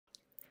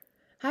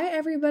Hi,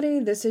 everybody.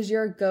 This is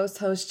your ghost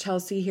host,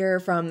 Chelsea, here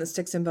from the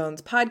Sticks and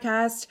Bones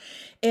podcast.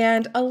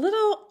 And a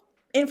little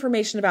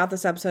information about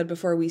this episode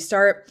before we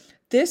start.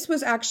 This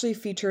was actually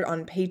featured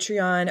on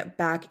Patreon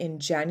back in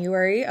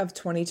January of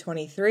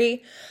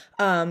 2023.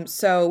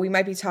 So we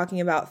might be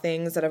talking about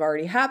things that have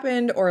already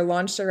happened or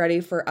launched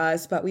already for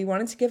us, but we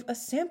wanted to give a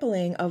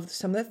sampling of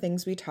some of the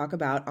things we talk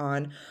about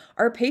on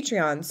our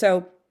Patreon.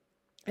 So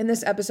in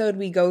this episode,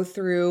 we go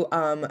through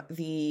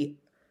the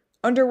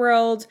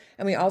underworld,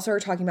 and we also are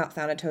talking about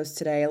Thanatos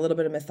today, a little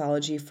bit of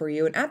mythology for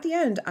you. And at the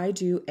end, I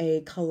do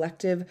a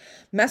collective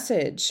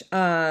message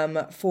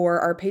for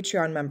our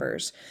Patreon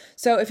members.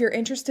 So if you're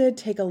interested,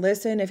 take a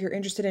listen. If you're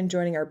interested in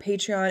joining our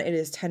Patreon, it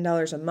is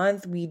 $10 a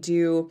month. We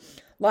do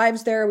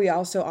lives there. We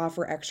also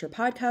offer extra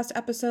podcast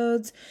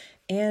episodes.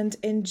 And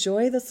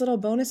enjoy this little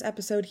bonus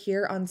episode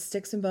here on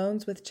Sticks and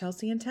Bones with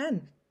Chelsea and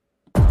Ten.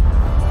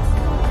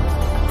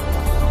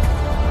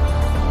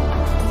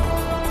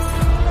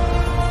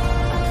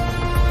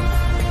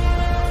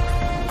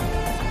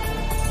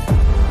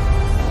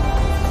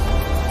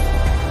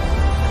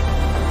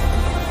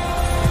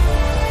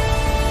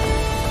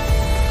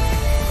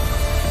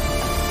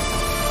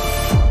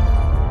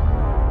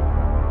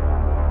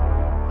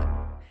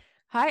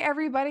 Hi,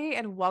 everybody,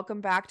 and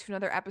welcome back to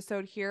another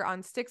episode here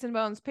on Sticks and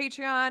Bones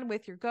Patreon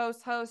with your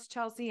ghost hosts,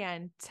 Chelsea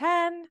and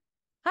Ten.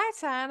 Hi,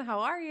 Ten.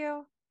 How are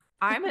you?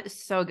 I'm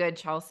so good,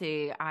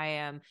 Chelsea. I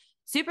am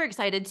super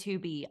excited to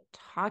be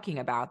talking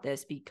about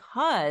this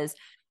because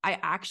I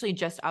actually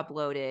just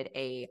uploaded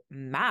a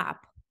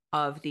map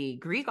of the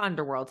Greek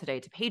underworld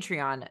today to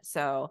Patreon.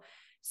 So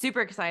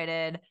super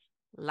excited.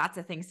 Lots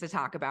of things to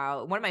talk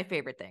about. One of my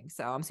favorite things.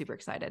 So I'm super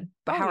excited.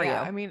 But how are you?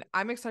 I mean,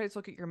 I'm excited to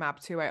look at your map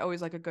too. I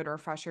always like a good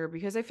refresher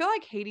because I feel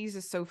like Hades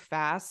is so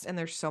fast and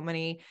there's so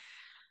many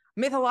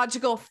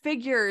mythological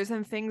figures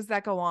and things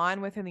that go on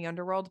within the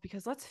underworld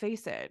because let's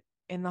face it,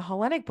 in the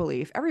Hellenic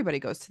belief, everybody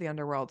goes to the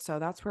underworld. So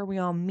that's where we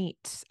all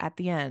meet at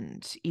the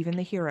end, even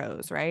the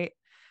heroes, right?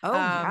 Oh,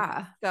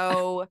 yeah.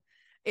 So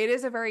it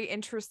is a very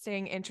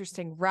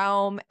interesting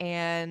realm.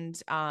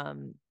 And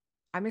I'm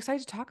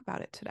excited to talk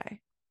about it today.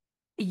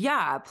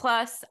 Yeah.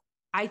 Plus,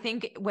 I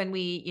think when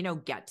we,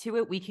 get to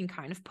it, we can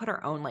kind of put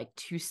our own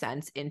 2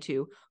 cents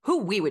into who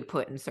we would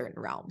put in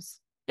certain realms.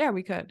 Yeah,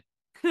 we could.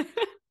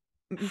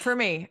 For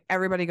me,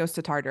 everybody goes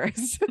to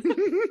Tartarus.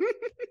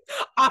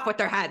 Off with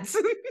their heads.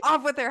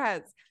 Off with their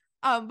heads.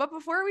 But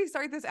before we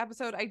start this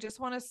episode, I just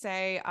want to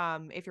say,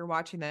 if you're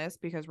watching this,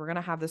 because we're going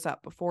to have this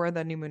up before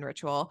the new moon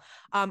ritual,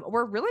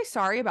 we're really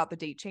sorry about the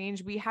date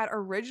change. We had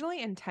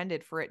originally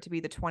intended for it to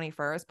be the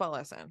 21st, but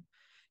listen,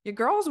 your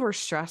girls were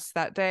stressed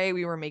that day.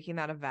 We were making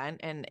that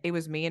event, and it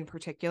was me in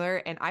particular,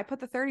 and I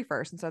put the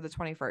 31st instead of the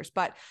 21st.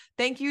 But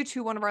thank you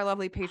to one of our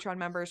lovely Patreon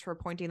members for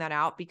pointing that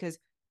out, because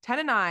Ten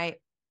and I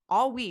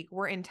all week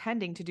were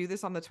intending to do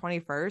this on the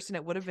 21st, and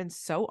it would have been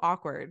so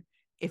awkward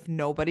if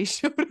nobody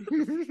showed up.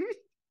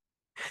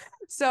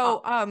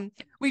 So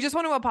we just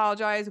want to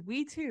apologize.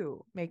 We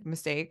too make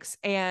mistakes,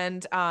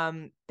 and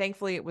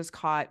thankfully it was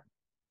caught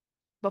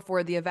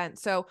before the event.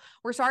 So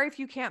we're sorry if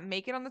you can't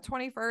make it on the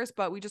 21st,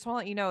 but we just want to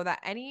let you know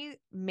that any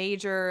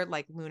major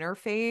lunar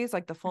phase,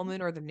 like the full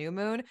moon or the new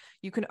moon,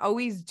 you can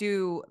always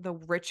do the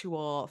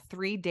ritual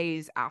 3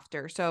 days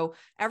after. So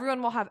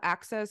everyone will have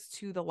access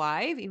to the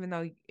live, even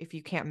though if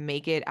you can't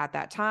make it at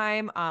that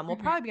time, we'll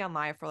probably be on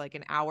live for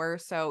an hour.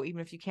 So even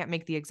if you can't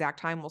make the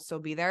exact time, we'll still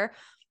be there.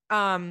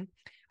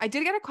 I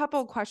did get a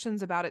couple of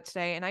questions about it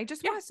today, and I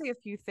just want to say a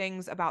few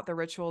things about the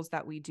rituals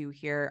that we do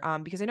here,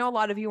 because I know a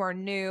lot of you are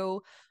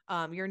new.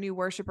 You're new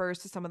worshipers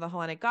to some of the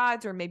Hellenic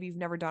gods, or maybe you've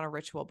never done a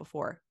ritual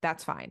before.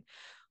 That's fine.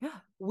 Yeah.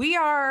 We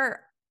are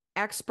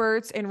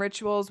experts in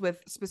rituals with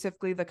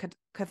specifically the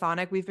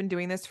chthonic. We've been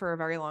doing this for a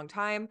very long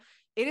time.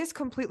 It is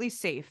completely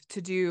safe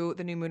to do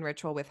the new moon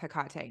ritual with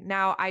Hecate.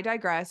 Now, I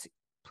digress.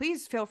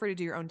 Please feel free to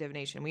do your own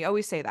divination. We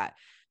always say that.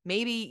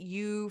 Maybe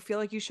you feel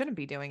like you shouldn't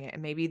be doing it,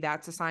 and maybe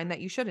that's a sign that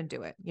you shouldn't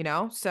do it,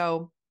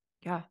 So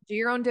yeah, do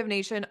your own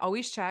divination.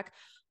 Always check.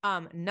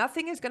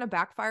 Nothing is going to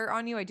backfire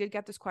on you. I did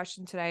get this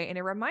question today, and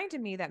it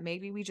reminded me that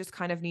maybe we just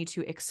kind of need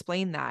to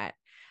explain that,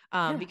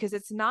 because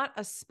it's not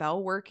a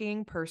spell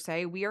working per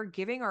se. We are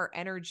giving our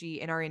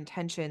energy and our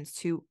intentions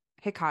to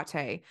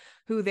Hecate,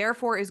 who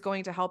therefore is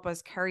going to help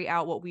us carry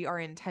out what we are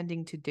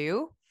intending to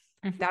do.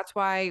 Mm-hmm. That's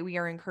why we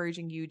are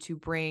encouraging you to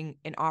bring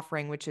an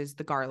offering, which is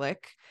the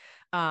garlic,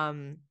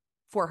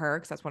 for her,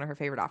 because that's one of her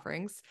favorite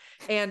offerings.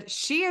 And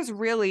she is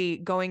really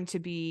going to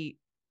be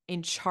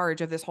in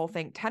charge of this whole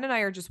thing. Ten and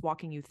I are just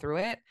walking you through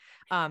it.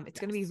 It's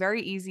going to be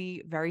very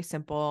easy, very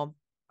simple.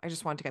 I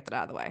just wanted to get that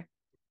out of the way.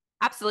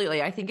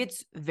 Absolutely. I think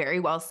it's very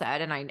well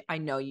said. And I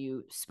know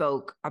you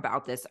spoke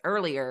about this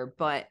earlier,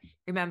 but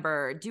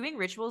remember, doing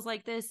rituals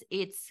like this,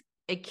 it's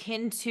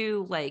akin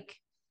to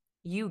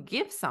you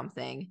give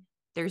something,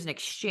 there's an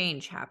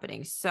exchange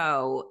happening.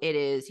 So it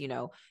is,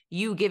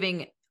 you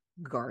giving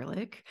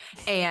garlic,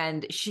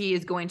 and she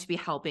is going to be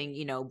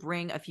helping,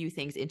 bring a few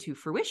things into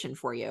fruition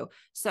for you.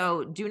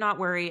 So do not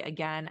worry.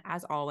 Again,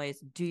 as always,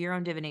 do your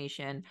own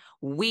divination.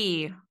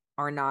 We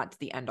are not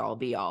the end all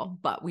be all,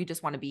 but we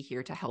just want to be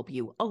here to help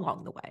you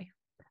along the way.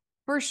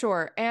 For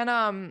sure. And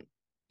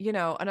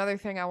another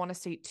thing I want to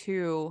state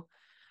too,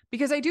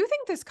 because I do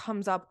think this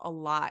comes up a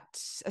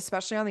lot,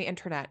 especially on the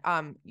internet.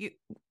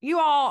 You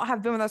all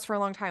have been with us for a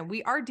long time.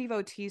 We are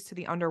devotees to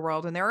the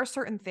underworld, and there are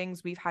certain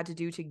things we've had to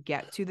do to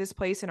get to this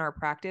place in our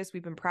practice.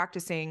 We've been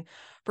practicing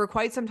for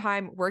quite some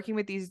time, working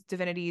with these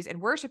divinities and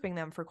worshiping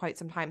them for quite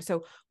some time.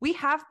 So we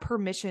have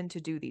permission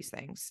to do these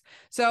things.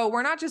 So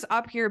we're not just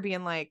up here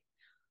being like,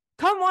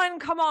 come on,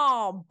 come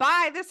on,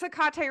 buy this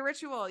Hecate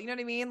ritual. You know what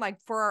I mean? Like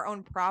for our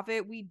own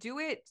profit. We do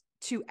it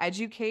to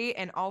educate,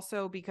 and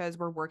also because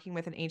we're working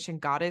with an ancient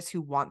goddess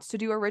who wants to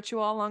do a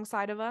ritual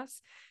alongside of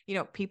us.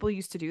 People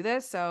used to do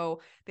this,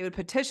 so they would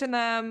petition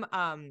them,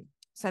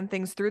 send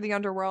things through the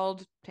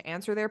underworld to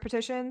answer their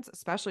petitions,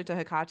 especially to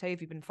Hecate,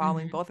 if you've been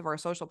following both of our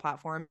social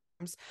platforms.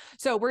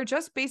 So we're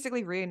just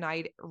basically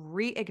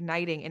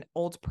reigniting an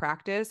old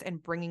practice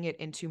and bringing it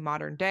into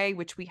modern day,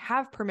 which we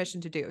have permission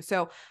to do.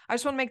 So I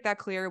just want to make that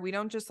clear. We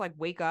don't just like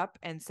wake up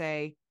and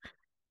say,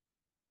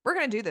 we're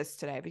going to do this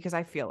today because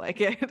I feel like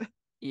it.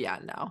 Yeah,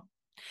 no.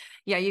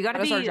 Yeah, you got to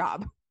That's our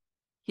job.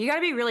 You got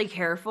to be really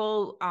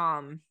careful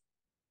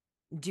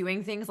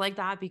doing things like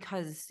that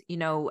because,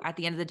 at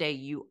the end of the day,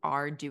 you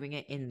are doing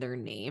it in their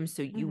name.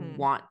 So you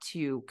want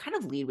to kind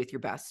of lead with your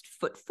best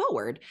foot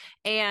forward.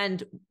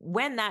 And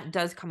when that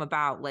does come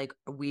about, like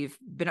we've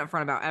been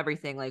upfront about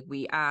everything, like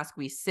we ask,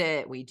 we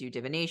sit, we do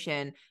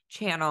divination,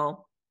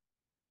 channel,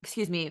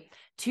 to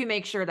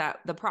make sure that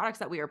the products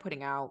that we are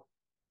putting out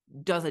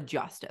does it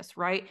justice,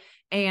 right?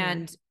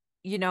 And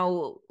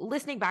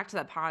listening back to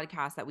that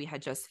podcast that we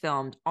had just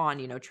filmed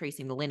on,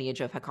 tracing the lineage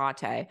of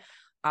Hecate,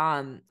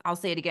 I'll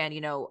say it again,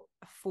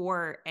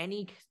 for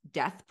any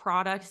death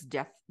products,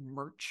 death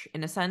merch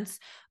in a sense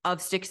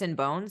of Sticks and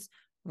Bones,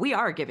 we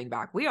are giving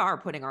back. We are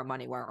putting our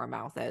money where our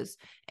mouth is.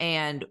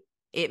 And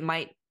it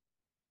might,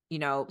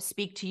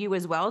 speak to you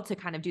as well to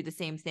kind of do the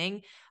same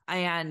thing.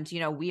 And,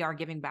 we are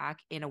giving back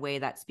in a way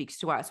that speaks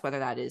to us, whether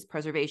that is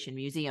preservation,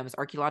 museums,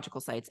 archaeological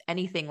sites,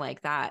 anything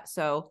like that.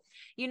 So,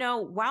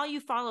 while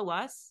you follow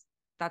us,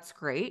 that's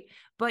great.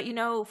 But,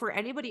 for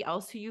anybody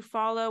else who you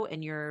follow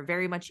and you're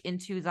very much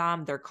into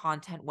them, their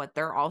content, what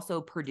they're also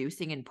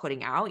producing and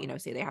putting out,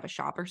 say they have a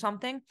shop or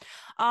something,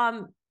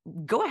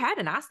 go ahead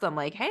and ask them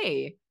like,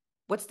 hey,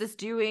 what's this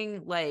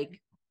doing?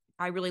 Like,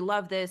 I really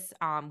love this.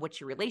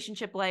 What's your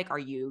relationship like? Are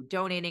you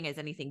donating? Is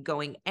anything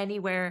going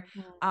anywhere?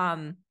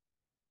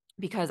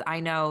 Because I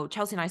know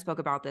Chelsea and I spoke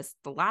about this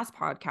the last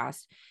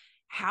podcast,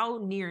 how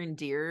near and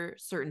dear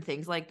certain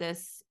things like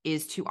this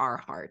is to our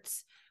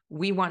hearts.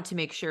 We want to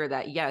make sure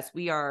that, yes,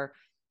 we are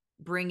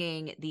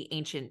bringing the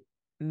ancient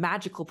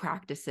magical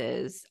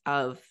practices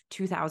of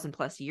 2000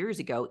 plus years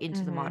ago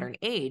into the modern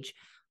age.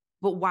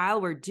 But while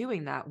we're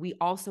doing that, we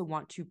also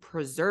want to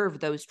preserve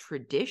those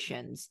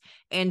traditions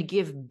and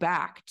give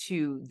back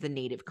to the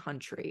native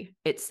country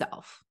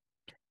itself.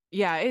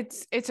 Yeah,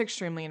 it's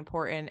extremely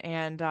important.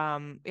 And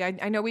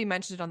I know we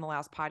mentioned it on the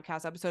last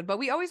podcast episode, but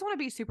we always want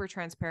to be super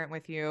transparent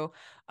with you.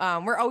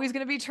 We're always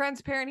going to be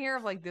transparent here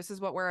of like, this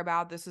is what we're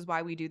about. This is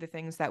why we do the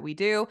things that we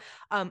do.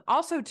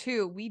 Also,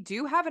 too, we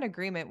do have an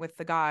agreement with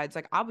the gods.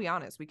 Like, I'll be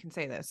honest, we can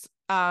say this.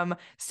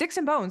 Sticks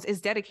and Bones is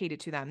dedicated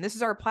to them. This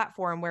is our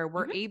platform where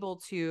we're able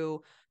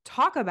to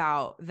talk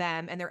about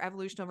them and their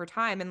evolution over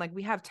time. And like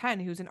we have Ten,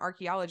 who's an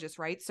archaeologist,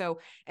 right?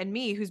 So, and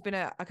me, who's been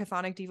a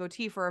chthonic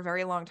devotee for a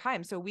very long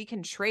time. So we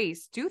can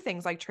do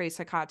things like trace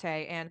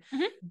Hecate and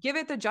give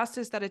it the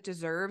justice that it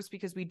deserves,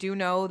 because we do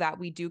know that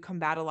we do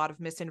combat a lot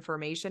of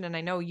misinformation. And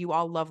I know you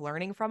all love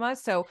learning from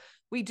us. So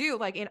we do,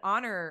 like, in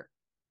honor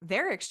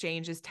their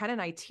exchanges, Ten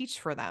and I teach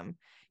for them.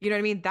 You know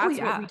what I mean? That's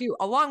what we do,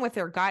 along with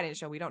their guidance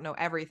show. We don't know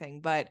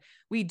everything, but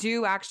we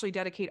do actually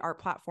dedicate our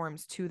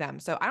platforms to them.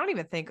 So I don't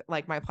even think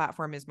like my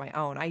platform is my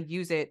own. I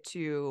use it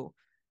to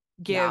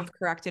give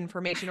correct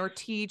information or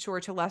teach or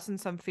to lessen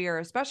some fear,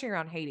 especially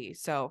around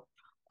Hades. So,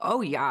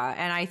 and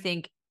I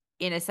think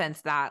in a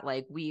sense that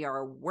like we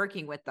are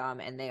working with them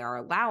and they are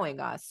allowing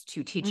us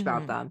to teach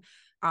about them.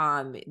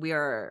 We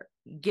are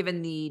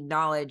given the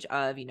knowledge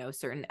of,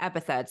 certain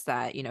epithets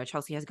that,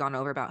 Chelsea has gone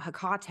over about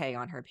Hecate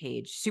on her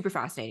page. Super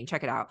fascinating.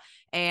 Check it out.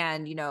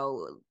 And,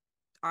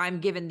 I'm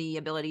given the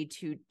ability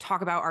to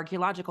talk about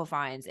archaeological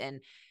finds and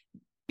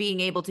being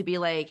able to be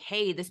like,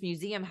 hey, this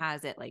museum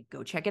has it, like,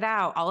 go check it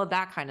out, all of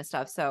that kind of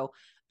stuff. So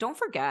don't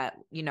forget,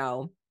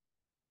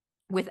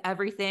 with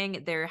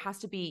everything, there has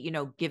to be,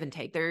 give and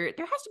take. There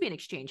has to be an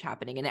exchange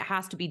happening, and it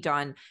has to be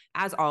done,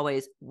 as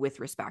always, with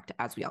respect,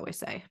 as we always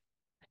say.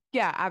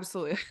 Yeah,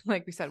 absolutely.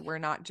 Like we said, we're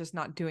not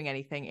doing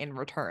anything in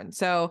return.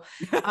 So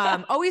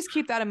always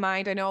keep that in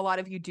mind. I know a lot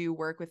of you do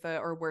work with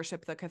or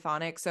worship the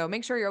chthonic. So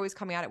make sure you're always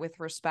coming at it with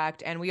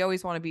respect. And we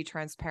always want to be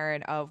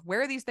transparent of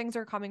where these things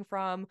are coming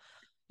from.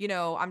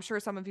 I'm sure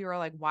some of you are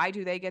like, why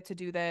do they get to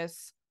do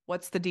this?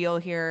 What's the deal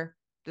here?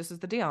 This is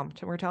the deal.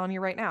 We're telling you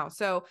right now.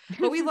 So,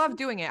 but we love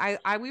doing it.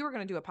 We were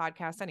going to do a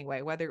podcast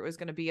anyway, whether it was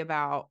going to be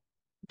about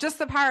just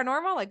the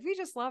paranormal. Like, we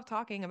just love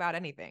talking about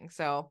anything.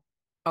 So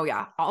Oh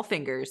yeah, all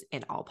fingers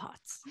in all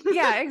pots.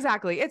 Yeah,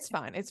 exactly. It's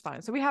fun. It's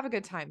fun. So we have a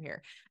good time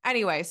here.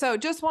 Anyway, so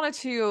just wanted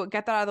to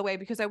get that out of the way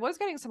because I was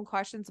getting some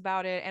questions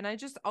about it. And I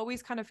just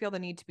always kind of feel the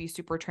need to be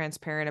super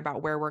transparent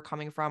about where we're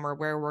coming from or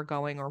where we're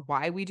going or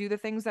why we do the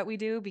things that we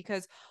do.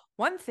 Because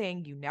one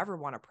thing you never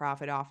want to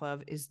profit off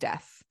of is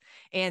death.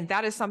 And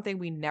that is something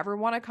we never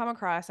want to come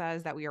across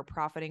as that we are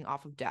profiting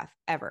off of death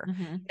ever.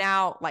 Mm-hmm.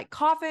 Now, like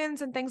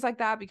coffins and things like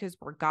that, because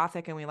we're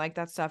gothic and we like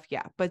that stuff.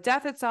 Yeah. But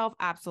death itself,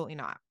 absolutely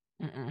not.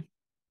 Mm-mm.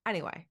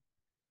 Anyway.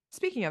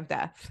 Speaking of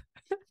death,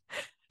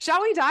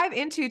 shall we dive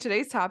into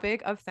today's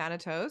topic of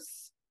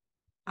Thanatos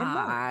and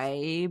more?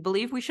 I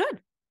believe we should.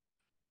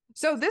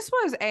 So this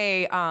was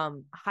a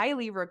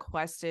highly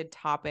requested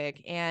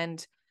topic,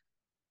 and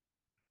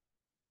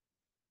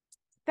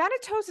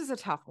Thanatos is a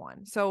tough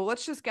one. So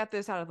let's just get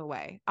this out of the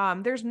way.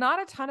 There's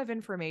not a ton of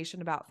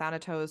information about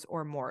Thanatos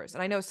or Moors.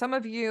 And I know some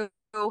of you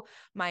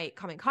might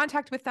come in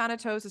contact with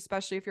Thanatos,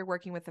 especially if you're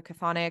working with the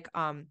Chthonic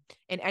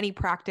in any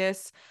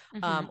practice,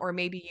 Mm-hmm. or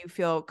maybe you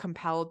feel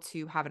compelled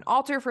to have an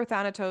altar for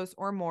Thanatos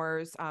or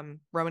Moors,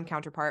 Roman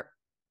counterpart.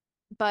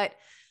 But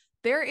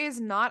there is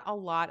not a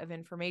lot of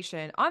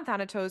information on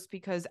Thanatos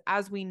because,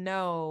 as we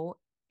know,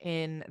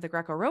 in the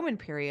Greco-Roman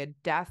period,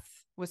 death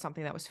was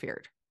something that was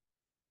feared.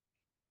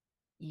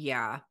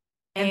 Yeah.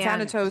 And And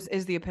Thanatos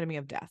is the epitome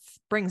of death,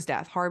 brings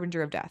death,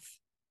 harbinger of death.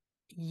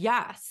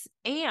 yes.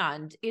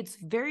 And it's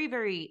very,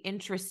 very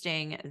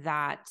interesting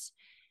that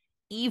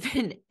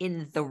even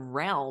in the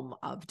realm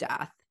of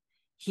death,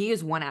 he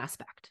is one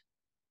aspect.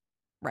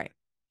 Right,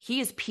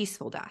 He is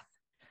peaceful death.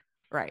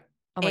 right.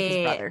 Unlike his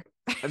And brother.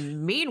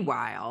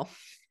 meanwhile,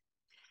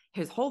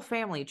 his whole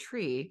family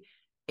tree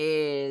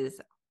is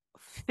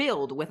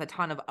filled with a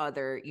ton of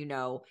other,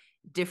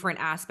 different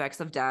aspects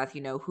of death,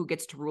 who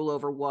gets to rule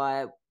over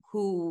what,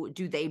 who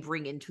do they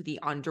bring into the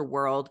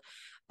underworld.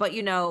 But,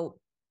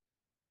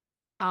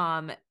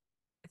 um,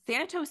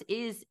 Thanatos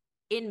is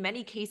in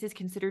many cases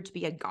considered to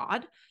be a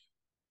god.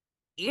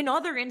 In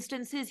other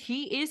instances,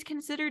 he is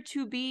considered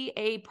to be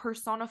a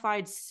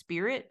personified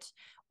spirit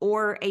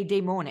or a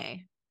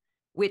daemone,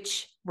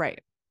 which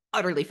Right.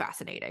 utterly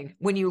fascinating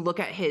when you look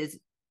at his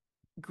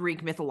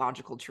Greek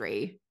mythological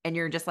tree and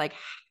you're just like,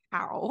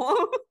 how?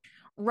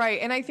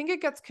 Right. And I think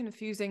it gets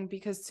confusing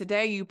because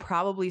today you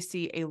probably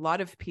see a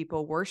lot of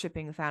people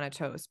worshiping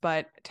Thanatos.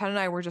 But Ted and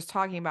I were just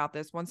talking about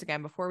this once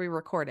again before we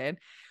recorded.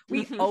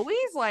 We always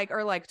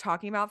are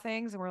talking about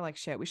things and we're like,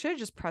 shit, we should have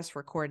just pressed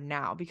record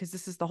now because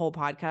this is the whole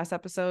podcast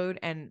episode.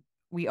 And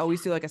we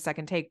always do like a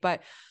second take.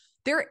 But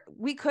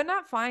we could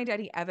not find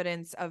any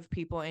evidence of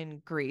people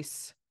in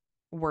Greece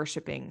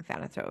worshiping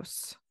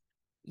Thanatos.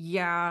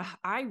 Yeah,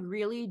 I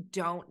really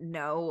don't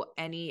know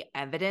any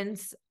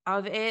evidence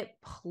of it.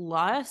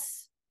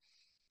 Plus,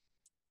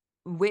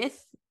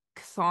 with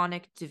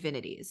chthonic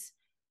divinities,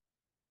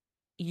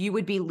 you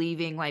would be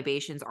leaving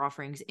libations,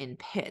 offerings in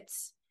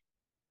pits.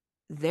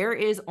 There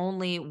is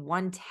only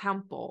one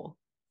temple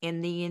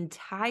in the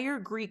entire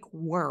Greek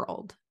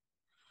world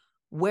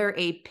where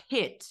a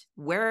pit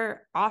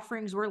where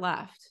offerings were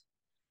left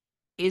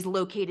is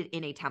located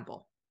in a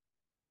temple.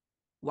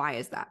 Why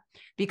is that?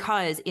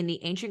 Because in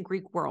the ancient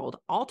Greek world,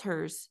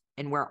 altars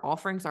and where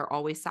offerings are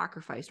always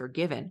sacrificed or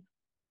given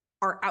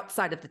are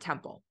outside of the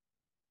temple.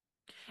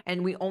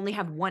 And we only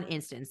have one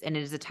instance, and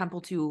it is a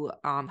temple to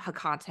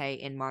Hecate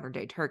in modern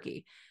day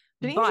Turkey.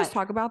 Didn't you just But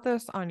talk about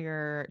this on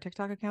your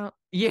TikTok account?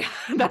 yeah,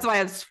 that's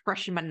why it's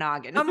fresh in my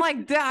noggin. I'm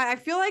like, I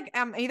feel like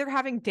I'm either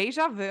having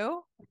deja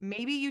vu.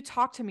 Maybe you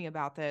talked to me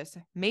about this.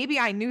 Maybe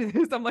I knew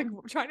this. I'm like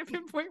trying to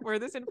pinpoint where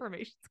this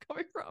information is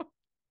coming from.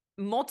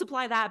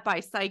 Multiply that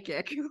by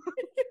psychic.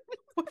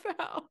 What the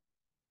hell?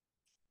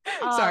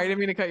 Sorry, I didn't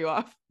mean to cut you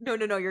off. No,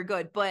 you're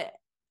good. But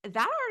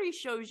that already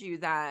shows you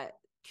that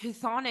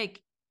chthonic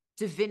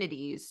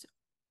divinities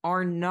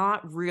are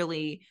not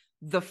really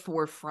the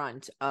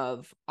forefront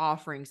of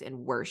offerings and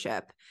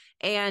worship.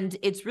 And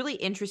it's really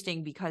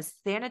interesting because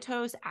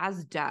Thanatos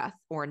as death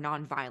or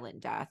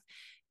nonviolent death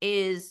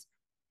is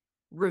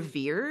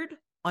revered,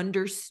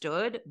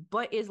 understood,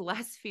 but is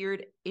less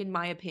feared, in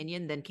my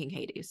opinion, than King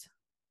Hades.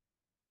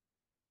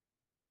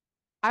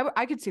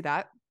 I could see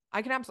that.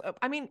 I can absolutely.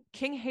 I mean,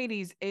 King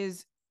Hades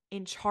is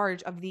in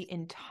charge of the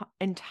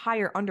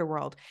entire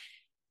underworld.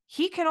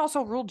 He can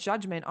also rule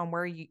judgment on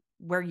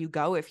where you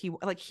go if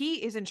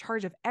he is in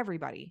charge of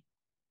everybody.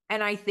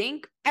 And I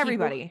think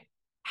Everybody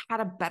had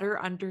a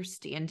better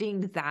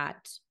understanding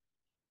that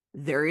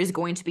there is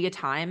going to be a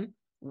time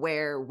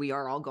where we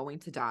are all going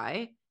to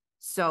die.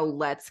 So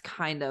let's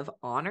kind of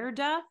honor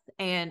death.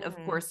 And of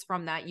course,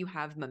 from that, you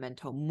have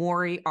memento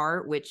mori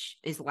art, which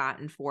is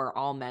Latin for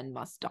all men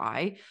must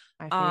die.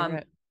 My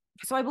favorite.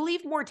 So I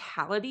believe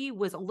mortality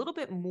was a little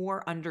bit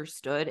more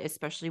understood,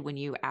 especially when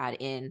you add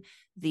in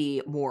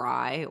the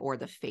morai or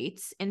the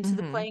fates into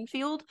the playing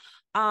field.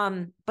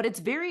 But it's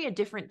very a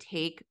different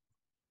take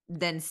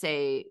than,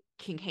 say,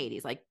 King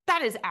Hades. Like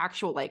that is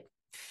actual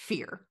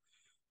fear.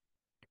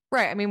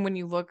 Right. I mean, when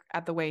you look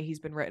at the way he's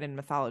been written in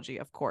mythology,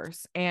 of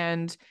course.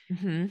 And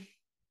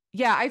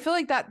Yeah, I feel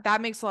like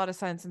that makes a lot of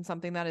sense and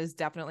something that is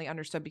definitely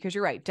understood because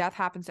you're right. Death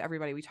happens to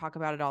everybody. We talk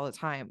about it all the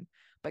time.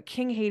 But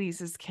King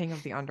Hades is king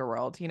of the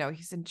underworld. You know,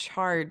 he's in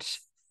charge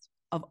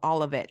of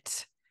all of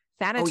it.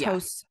 Oh yeah.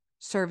 Thanatos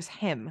serves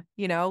him,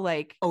 you know,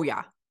 like Oh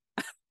yeah.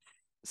 Um,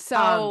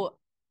 so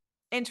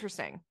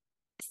interesting.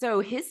 so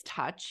his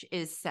touch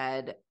is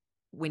said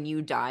when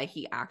you die,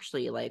 he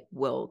actually like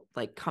will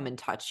like come and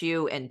touch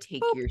you and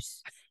take Boop. your,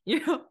 you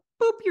know,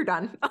 boop, you're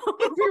done.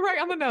 You're right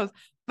on the nose.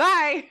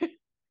 Bye.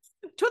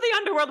 To the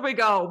underworld we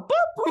go.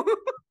 Boop.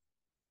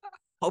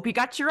 Hope you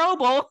got your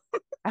obol.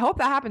 I hope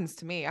that happens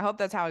to me. I hope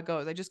that's how it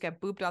goes. I just get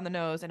booped on the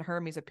nose and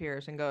Hermes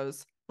appears and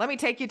goes, "Let me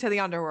take you to the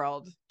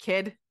underworld,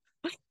 kid.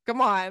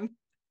 Come on."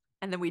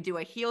 And then we do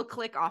a heel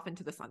click off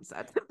into the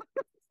sunset.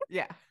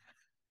 Yeah.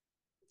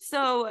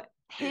 So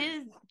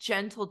his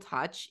gentle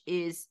touch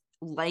is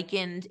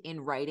likened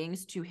in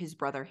writings to his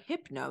brother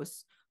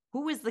Hypnos,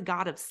 who is the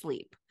god of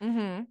sleep.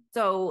 Mm-hmm.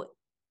 So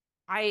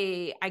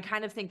I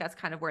kind of think that's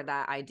kind of where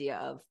that idea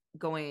of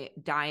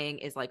dying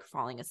is like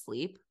falling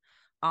asleep.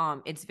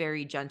 It's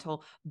very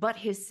gentle, but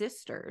his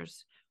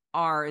sisters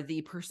are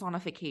the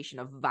personification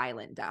of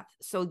violent death.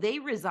 So they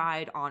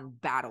reside on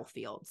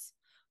battlefields.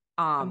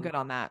 I'm good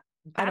on that.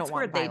 I don't That's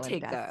where want they violent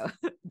take death.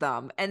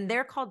 them, and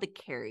they're called the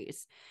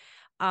carries.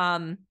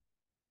 Um,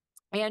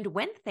 and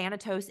when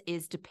Thanatos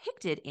is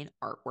depicted in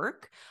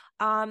artwork,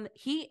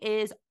 he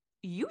is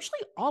usually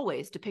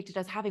always depicted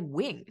as having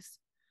wings,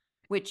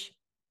 which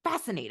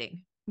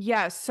fascinating.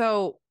 Yeah,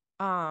 so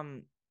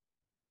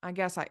I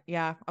guess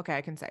okay,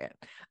 I can say it.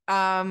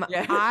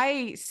 Yeah.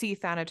 I see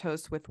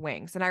Thanatos with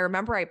wings, and I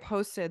remember I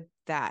posted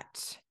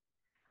that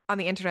on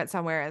the internet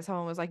somewhere, and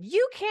someone was like,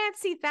 "You can't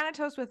see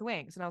Thanatos with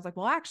wings." And I was like,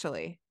 "Well,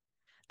 actually,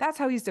 that's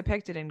how he's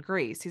depicted in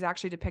Greece. He's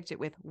actually depicted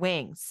with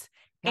wings.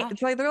 Yeah.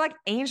 It's like they're like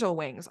angel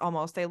wings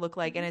almost, they look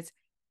like, and Mhm. it's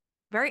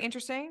very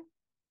interesting.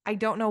 I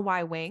don't know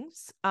why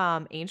wings.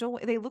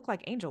 They look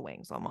like angel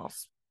wings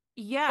almost.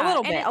 A Yeah,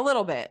 little and bit, a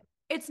little bit.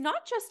 it's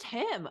not just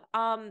him.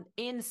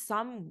 In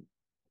some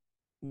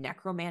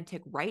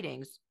necromantic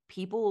writings,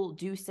 people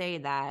do say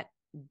that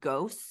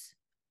ghosts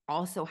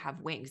also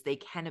have wings. They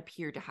can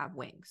appear to have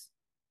wings.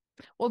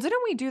 Well,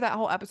 didn't we do that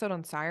whole episode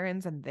on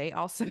sirens and they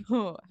also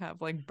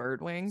have like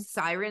bird wings?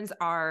 Sirens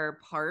are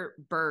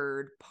part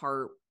bird,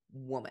 part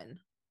woman,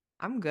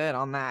 I'm good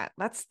on that.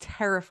 That's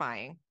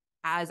terrifying.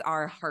 as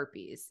are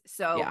harpies.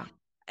 So Yeah.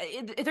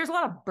 there's a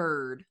lot of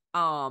bird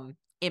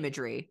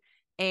imagery.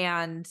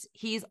 And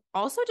he's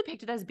also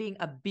depicted as being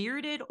a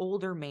bearded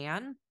older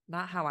man,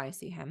 not how I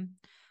see him.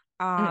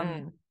 Um,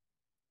 Mm-mm.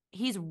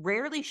 he's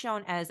rarely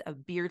shown as a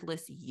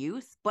beardless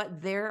youth,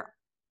 but there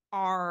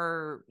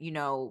are,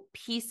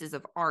 pieces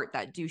of art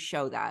that do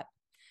show that.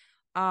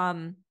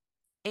 Um,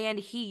 and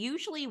he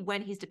usually,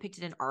 when he's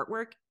depicted in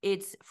artwork,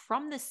 it's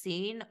from the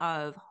scene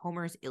of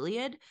Homer's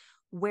Iliad,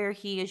 where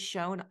he is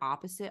shown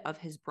opposite of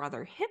his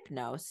brother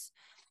Hypnos.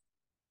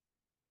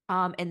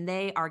 And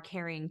they are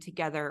carrying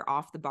together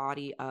off the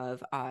body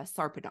of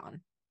Sarpedon.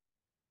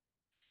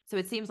 So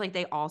it seems like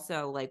they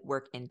also like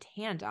work in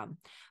tandem.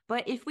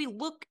 But if we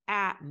look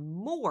at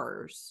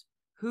Moors,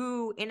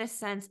 who in a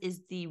sense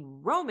is the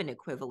Roman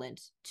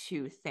equivalent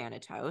to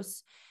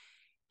Thanatos,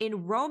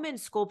 in Roman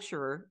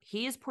sculpture,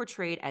 he is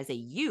portrayed as a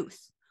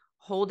youth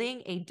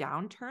holding a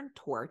downturned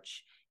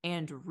torch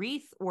and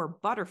wreath or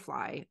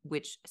butterfly,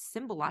 which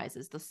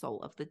symbolizes the soul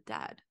of the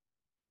dead.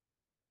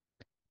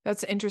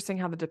 That's interesting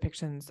how the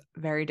depiction's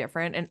very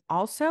different. And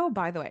also,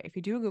 by the way, if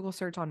you do a Google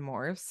search on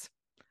Moors,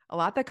 a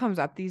lot that comes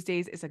up these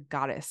days is a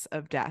goddess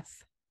of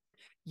death.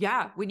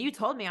 Yeah, when you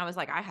told me, I was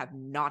like, I have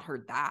not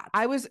heard that.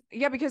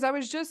 Because I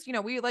was just,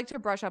 we like to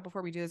brush up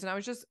before we do this. And I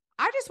just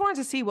wanted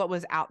to see what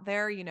was out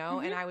there, and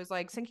Mm-hmm. I was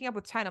like syncing up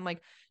with 10. I'm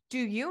like, do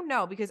you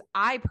know? Because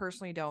I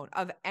personally don't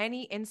of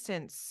any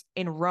instance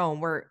in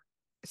Rome where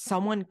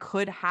someone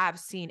could have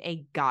seen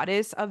a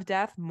goddess of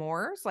death,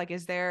 Moors. Like,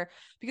 is there,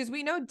 because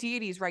we know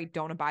deities, right,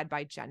 don't abide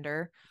by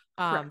gender.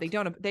 Correct.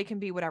 They can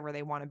be whatever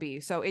they want to be.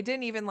 So it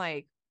didn't even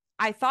like,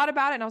 I thought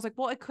about it and I was like,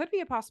 well, it could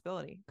be a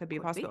possibility. Could be a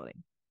Could be. possibility.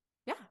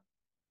 Yeah.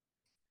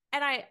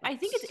 And I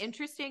think it's But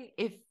interesting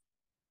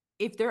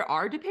if there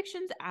are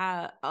depictions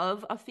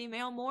of a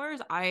female Moors,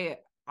 I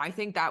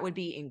think that would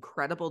be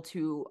incredible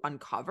to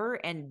uncover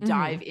and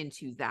dive mhm.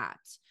 into that.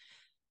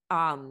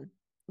 Um,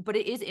 but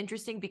it is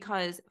interesting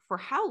because for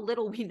how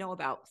little we know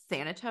about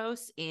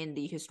Thanatos in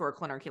the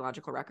historical and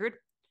archaeological record,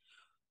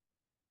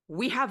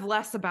 we have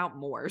less about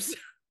Moors.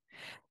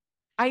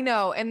 I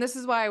know. And this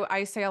is why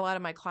I say a lot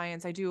of my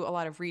clients, I do a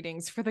lot of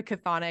readings for the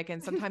chthonic,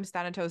 and sometimes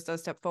Thanatos does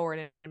step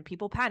forward and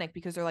people panic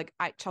because they're like,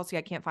 Chelsea,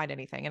 I can't find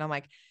anything. And I'm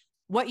like,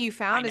 what you I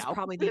found is know.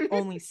 probably the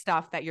only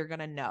stuff that you're going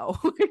to know.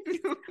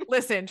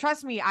 Listen,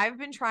 trust me, I've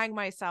been trying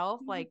myself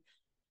like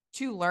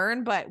to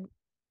learn, but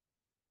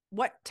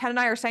what Ted and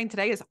I are saying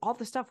today is all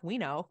the stuff we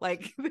know.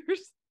 Like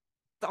there's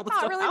All the not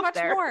stuff really out much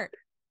there. more.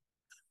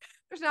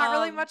 There's not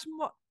really Um, much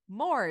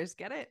mores.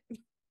 Get it?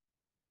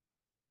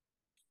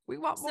 We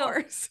want so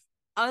mores.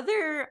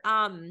 other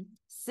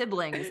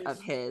siblings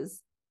of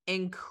his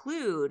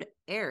include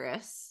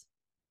Eris,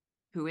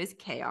 who is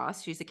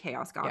chaos. She's a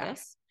chaos Yeah.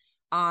 goddess.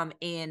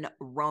 In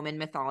Roman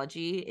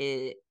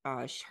mythology,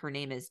 her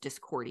name is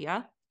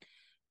Discordia.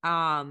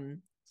 Um,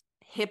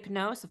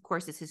 Hypnos, of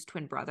course, is his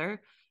twin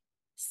brother.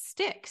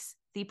 Styx,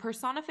 the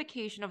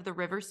personification of the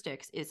river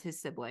Styx, is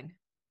his sibling.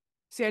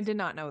 See, I did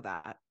not know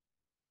that.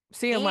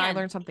 See, I And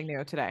learned something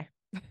new today.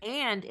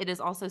 and it is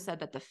also said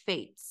that the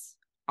Fates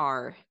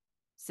are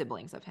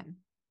siblings of him.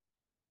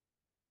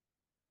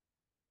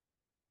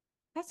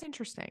 That's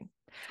interesting.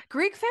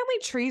 Greek family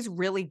trees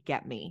really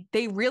get me.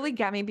 They really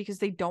get me because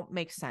they don't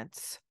make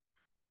sense.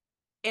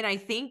 And I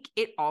think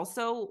it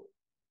also,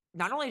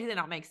 not only do they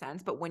not make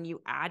sense, but when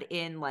you add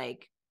in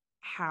like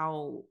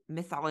how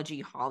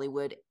mythology,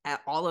 Hollywood,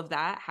 all of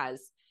that has,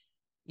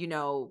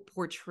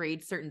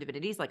 portrayed certain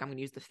divinities, like I'm going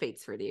to use the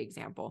Fates for the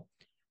example.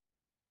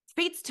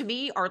 Fates to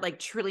me are like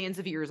trillions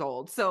of years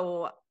old.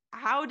 So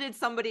how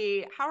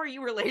are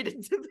you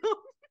related to them?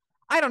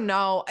 I don't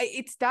know.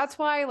 That's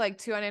why, like,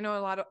 too, and I know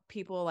a lot of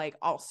people like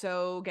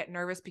also get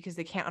nervous because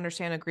they can't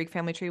understand a Greek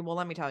family tree. Well,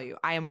 let me tell you,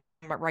 I am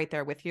right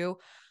there with you.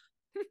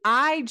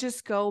 I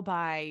just go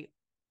by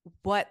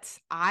what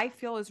I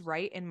feel is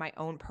right in my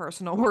own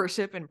personal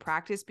worship and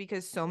practice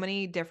because so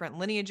many different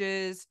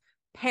lineages,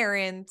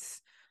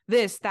 parents,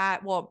 this,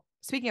 that. Well,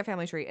 speaking of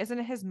family tree, isn't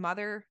it his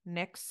mother,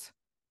 Nyx?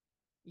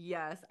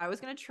 Yes, I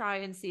was going to try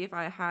and see if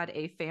I had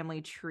a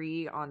family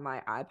tree on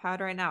my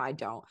iPad right now. I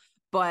don't.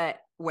 But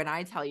when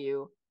I tell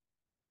you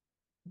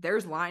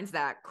there's lines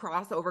that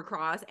cross over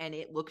cross and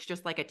it looks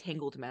just like a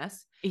tangled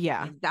mess.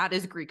 Yeah. That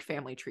is Greek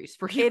family trees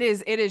for you. It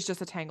is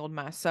just a tangled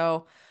mess.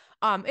 So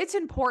it's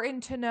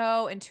important to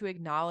know and to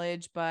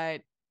acknowledge,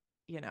 but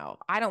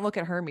I don't look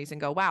at Hermes and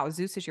go, wow,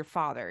 Zeus is your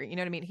father. You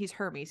know what I mean? He's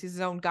Hermes. He's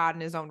his own god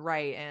in his own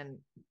right. And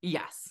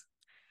Yes.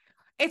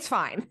 it's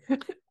fine.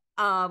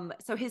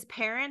 So his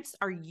parents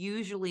are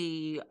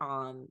usually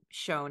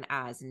shown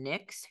as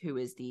Nyx, who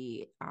is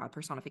the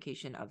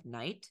personification of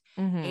night,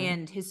 Mm-hmm.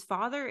 and his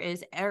father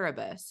is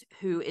Erebus,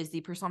 who is the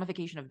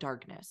personification of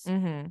darkness.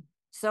 Mm-hmm.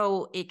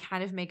 So it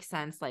kind of makes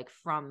sense, like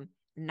from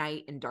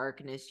night and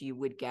darkness, you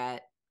would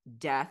get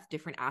death,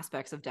 different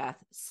aspects of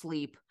death,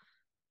 sleep,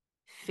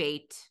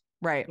 fate,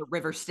 Right. the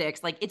river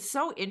Styx. Like it's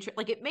so interesting.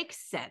 Like it makes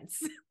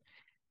sense.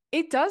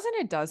 It does and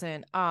it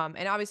doesn't.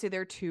 And obviously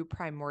they're two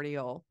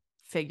primordial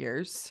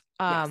figures.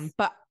 Yes.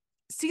 But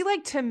see,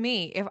 like to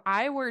me, if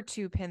I were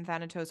to pin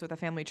Thanatos with a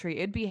family tree,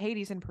 it'd be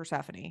Hades and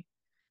Persephone.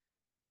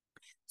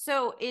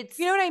 So it's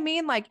You know what I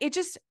mean? Like it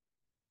just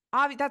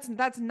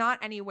that's not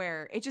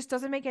anywhere. It just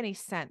doesn't make any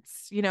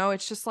sense.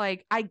 It's just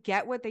like I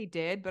get what they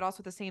did, but also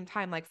at the same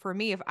time, like for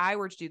me, if I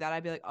were to do that,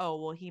 I'd be like,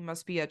 oh, well, he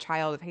must be a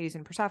child of Hades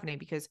and Persephone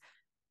because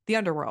the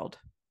underworld,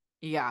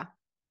 yeah,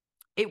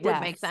 it would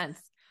make death. sense.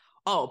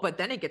 Oh, but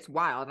then it gets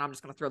wild, and I'm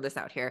just gonna throw this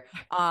out here.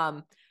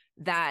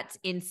 That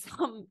in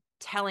some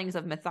tellings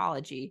of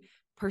mythology,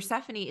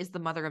 Persephone is the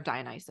mother of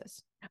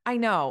Dionysus. I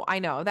know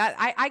that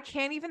I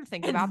can't even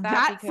think about And that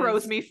that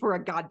throws because me for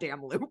a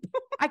goddamn loop.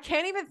 I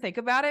can't even think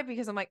about it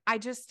because I'm like, I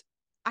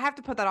have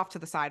to put that off to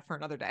the side for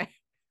another day.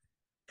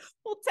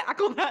 We'll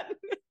tackle that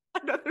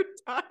another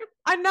time.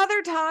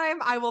 Another time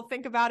I will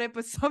think about it,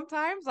 but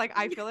sometimes like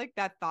I feel like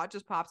that thought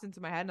just pops into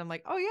my head and I'm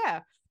like, oh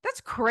yeah,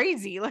 that's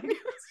crazy. Like it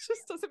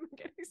just doesn't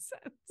make any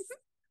sense.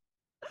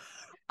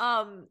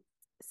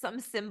 Some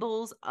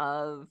symbols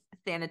of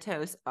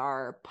Thanatos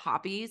are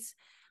poppies.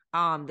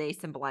 They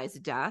symbolize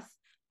death.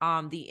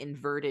 The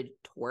inverted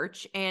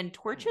torch, and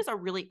torches are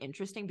really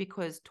interesting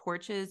because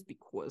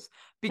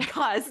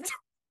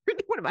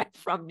what am I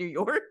from New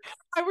York?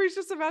 I was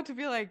just about to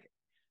be like,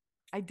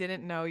 I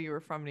didn't know you were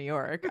from New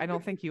York. I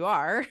don't think you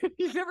are.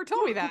 You've never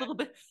told me A that.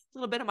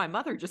 little bit of my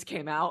mother just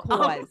came out.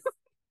 Was.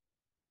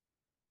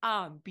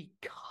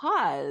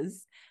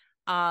 Because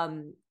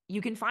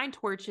you can find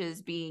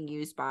torches being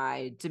used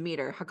by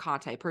Demeter,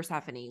 Hecate,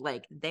 Persephone.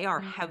 Like they are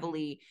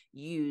heavily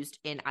used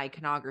in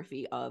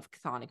iconography of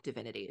chthonic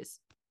divinities.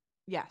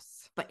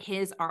 Yes. But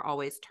his are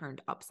always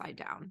turned upside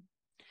down.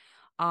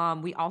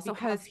 We also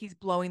because have he's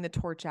blowing the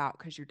torch out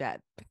because you're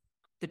dead.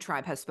 the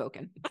tribe has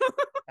spoken.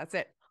 That's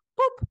it.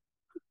 Boop.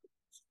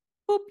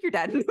 Boop, you're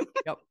dead.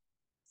 Yep.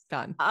 It's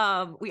done.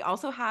 We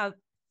also have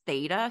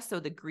theta. So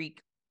the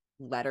Greek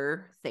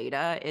letter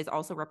theta is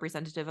also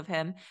representative of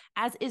him,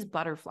 as is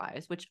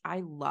butterflies, which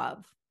I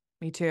love.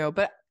 Me too.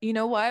 But you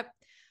know what?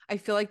 I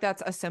feel like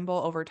that's a symbol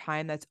over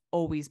time that's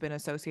always been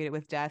associated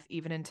with death,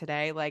 even in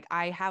today. Like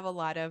I have a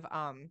lot of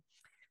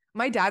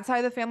my dad's side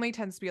of the family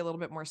tends to be a little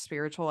bit more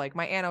spiritual. Like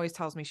my aunt always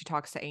tells me she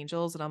talks to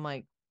angels, and I'm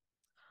like,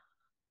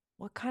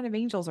 what kind of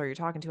angels are you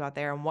talking to out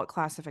there and what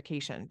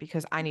classification?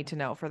 Because I need to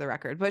know for the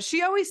record. But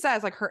she always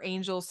says like her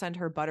angels send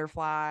her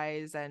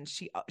butterflies and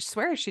she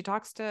swears she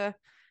talks to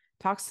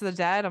the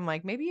dead. I'm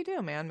like, maybe you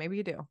do, man. Maybe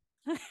you do.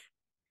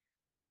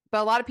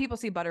 But a lot of people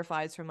see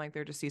butterflies from like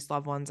their deceased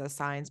loved ones as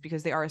signs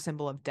because they are a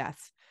symbol of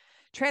death,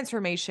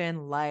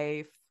 transformation,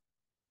 life,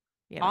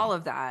 All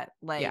of that.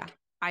 Like Yeah.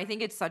 I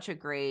think it's such a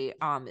great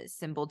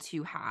symbol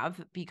to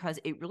have because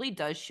it really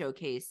does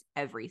showcase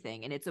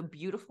everything and it's a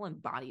beautiful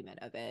embodiment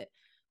of it.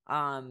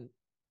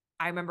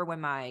 I remember when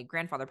my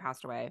grandfather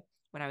passed away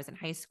when I was in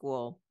high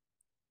school,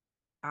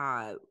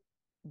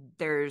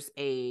 there's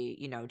a,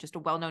 just a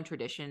well-known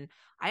tradition.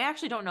 I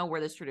actually don't know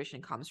where this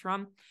tradition comes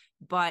from,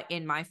 but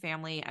in my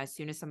family, as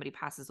soon as somebody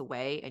passes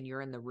away and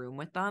you're in the room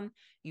with them,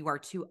 you are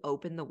to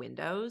open the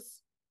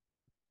windows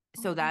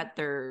so that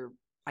their,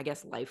 I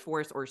guess, life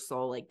force or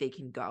soul, like they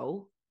can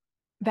go.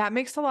 That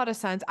makes a lot of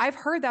sense. I've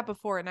heard that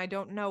before, and I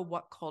don't know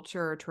what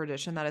culture or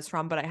tradition that is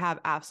from, but I have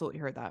absolutely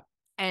heard that.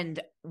 And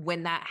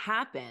when that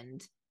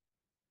happened,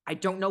 I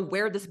don't know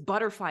where this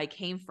butterfly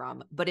came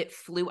from, but it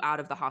flew out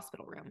of the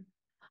hospital room.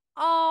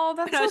 Oh, And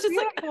that's I so was just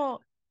like,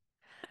 beautiful.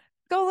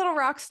 Go little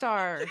rock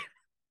star.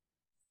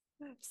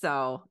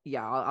 so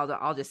yeah,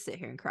 I'll just sit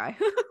here and cry.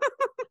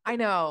 I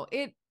know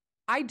it.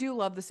 I do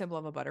love the symbol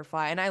of a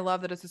butterfly, and I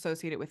love that it's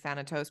associated with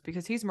Thanatos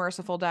because he's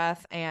merciful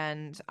death,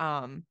 and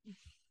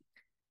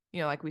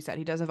like we said,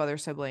 he does have other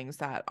siblings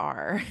that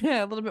are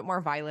a little bit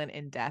more violent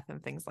in death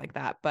and things like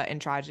that, but in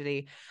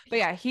tragedy. But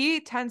yeah, he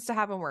tends to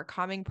have a more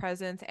calming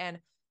presence. And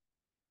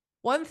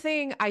one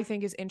thing I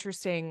think is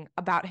interesting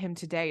about him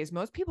today is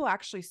most people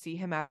actually see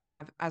him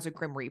as a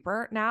Grim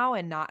Reaper now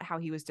and not how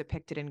he was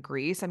depicted in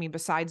Greece. I mean,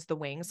 besides the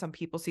wings, some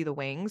people see the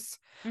wings.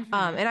 Mm-hmm.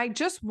 And I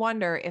just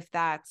wonder if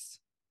that's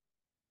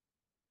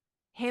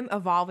him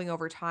evolving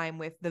over time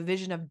with the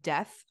vision of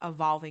death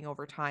evolving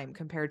over time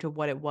compared to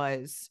what it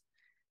was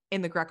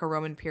in the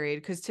Greco-Roman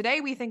period. Because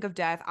today we think of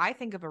death, I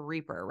think of a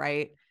reaper,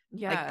 right?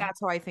 Like Yeah. that's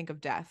how I think of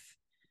death,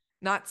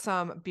 not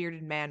some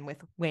bearded man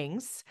with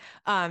wings.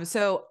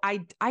 So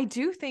I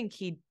do think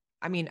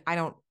I mean,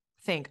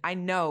 I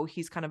know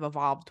he's kind of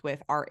evolved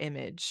with our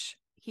image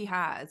He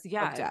has. of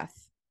Yeah,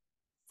 death.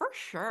 for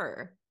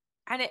sure.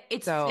 And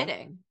it's So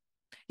fitting.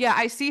 yeah,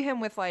 I see him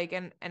with like,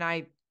 and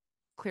I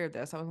cleared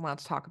this. I wasn't allowed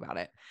to talk about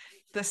it.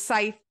 The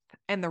scythe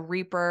and the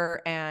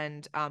reaper,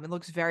 and it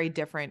looks very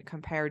different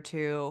compared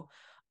to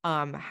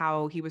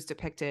how he was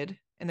depicted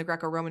in the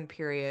Greco-Roman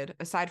period,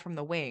 aside from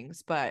the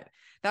wings. But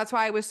that's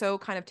why I was so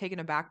kind of taken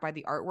aback by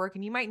the artwork.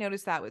 And you might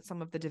notice that with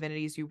some of the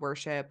divinities you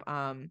worship,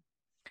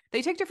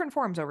 they take different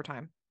forms over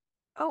time.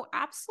 Oh,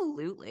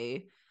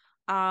 absolutely.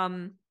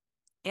 Um,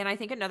 and I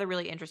think another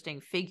really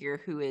interesting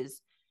figure who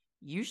is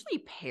usually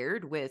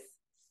paired with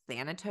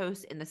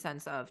Thanatos in the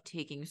sense of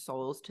taking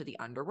souls to the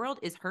underworld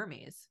is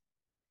Hermes.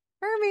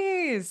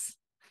 Hermes,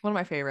 one of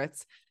my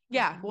favorites.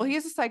 Yeah, well, he Mhm.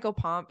 is a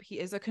psychopomp. He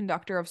is a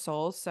conductor of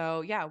souls.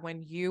 So, yeah,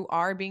 when you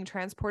are being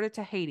transported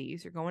to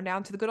Hades, you're going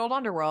down to the good old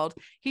underworld.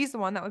 He's the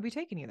one that would be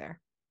taking you there.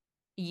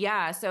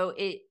 Yeah, so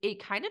it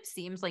kind of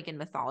seems like in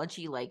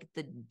mythology, like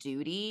the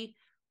duty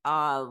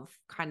of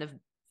kind of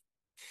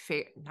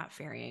not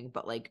ferrying,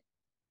 but like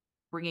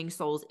bringing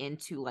souls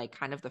into like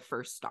kind of the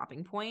first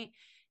stopping point.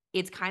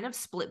 It's kind of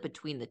split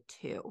between the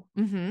two.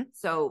 Mm-hmm.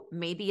 So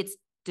maybe it's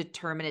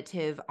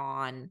determinative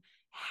on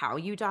how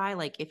you die.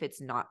 Like if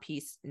it's not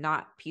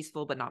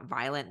peaceful, but not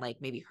violent, like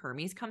maybe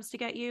Hermes comes to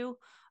get you.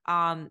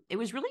 It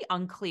was really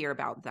unclear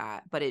about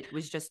that, but it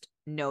was just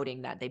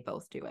noting that they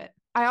both do it.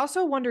 I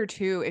also wonder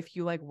too if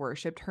you like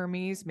worshipped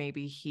Hermes,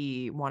 maybe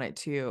he wanted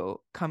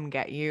to come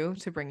get you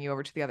to bring you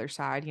over to the other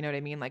side. You know what I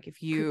mean? Like if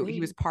Could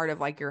he was be. part of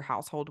like your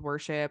household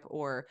worship,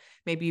 or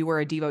maybe you were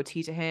a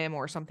devotee to him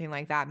or something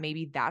like that.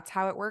 Maybe that's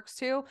how it works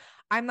too.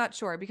 I'm not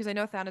sure because I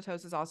know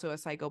Thanatos is also a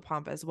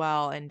psychopomp as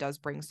well and does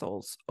bring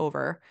souls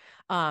over.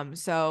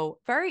 So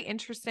very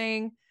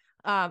interesting.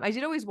 I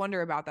did always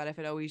wonder about that if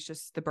it always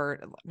just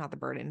not the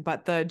burden,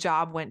 but the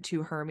job went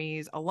to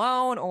Hermes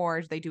alone,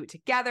 or do they do it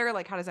together?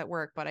 Like, how does that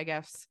work? But I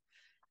guess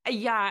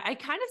Yeah, it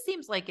kind of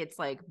seems like it's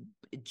like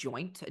a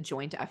joint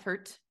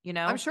effort, you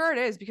I'm know? sure it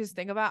is because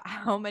think about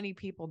how many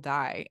people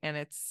die, and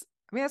I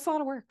mean, that's a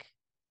lot of work.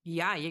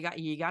 Yeah, you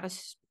got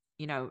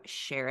to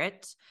share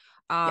it.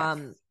 Yes.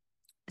 Um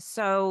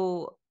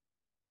so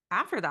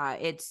after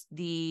that, it's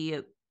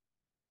the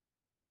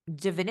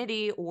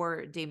divinity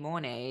or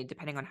daemone,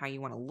 depending on how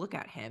you want to look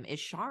at him, is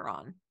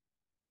Charon.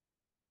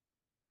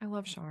 I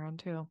love Charon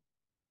too,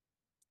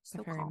 the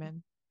So calm.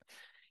 ferryman.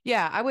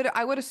 Yeah,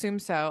 I would assume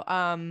so.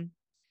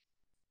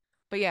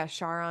 But yeah,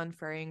 Charon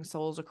ferrying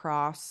souls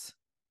across,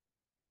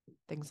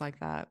 things like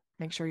that.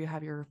 Make sure you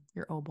have your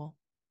obol.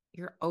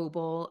 Your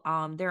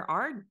obol. There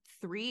are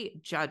three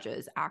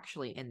judges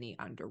actually in the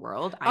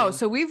underworld. I Oh, am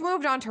so we've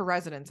moved on to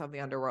residents of the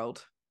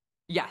underworld.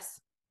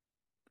 yes.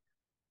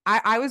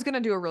 I was going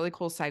to do a really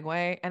cool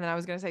segue. And then I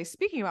was going to say,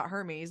 speaking about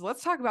Hermes,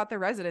 let's talk about the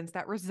residents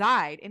that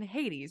reside in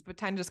Hades. But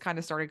 10 just kind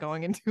of started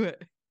going into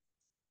it.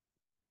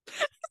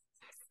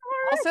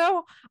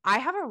 Also, I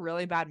have a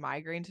really bad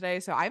migraine today.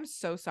 So I'm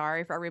so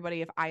sorry for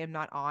everybody if I am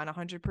not on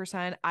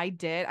 100%.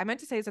 I meant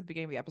to say this at the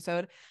beginning of the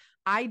episode.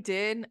 I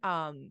did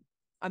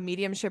a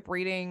mediumship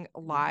reading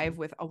live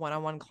with a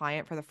one-on-one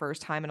client for the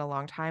first time in a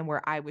long time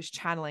where I was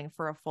channeling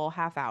for a full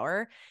half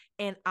hour.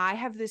 And I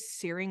have this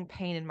searing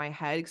pain in my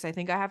head because I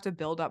think I have to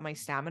build up my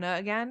stamina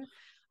again.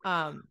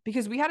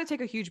 Because we had to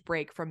take a huge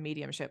break from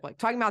mediumship, like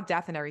talking about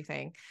death and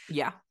everything.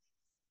 Yeah.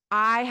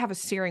 I have a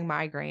searing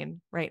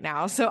migraine right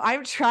now. So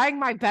I'm trying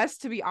my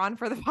best to be on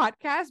for the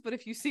podcast. But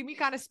if you see me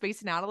kind of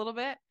spacing out a little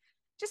bit,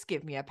 just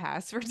give me a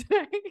pass for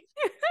today.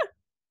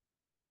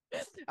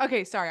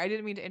 Okay, sorry. I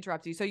didn't mean to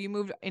interrupt you. So you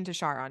moved into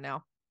Charon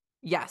now.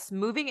 Yes,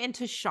 moving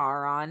into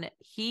Charon,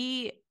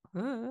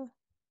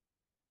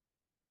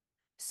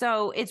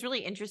 so it's really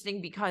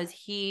interesting because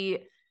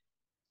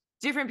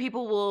different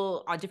people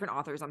will, different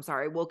authors, I'm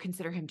sorry, will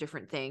consider him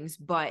different things,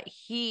 but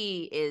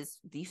he is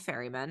the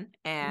ferryman,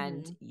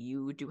 and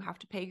you do have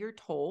to pay your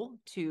toll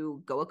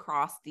to go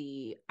across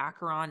the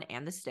Acheron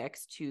and the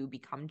Styx to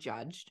become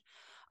judged.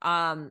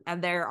 And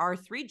there are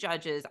 3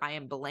 judges. I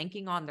am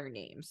blanking on their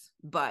names,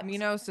 but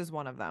Minos is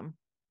one of them.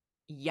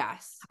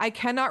 yes. I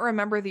cannot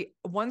remember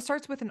one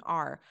starts with an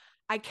R.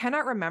 I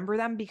cannot remember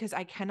them because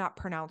I cannot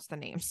pronounce the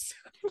names.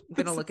 I'm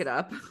going to look it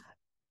up.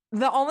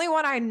 The only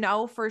one I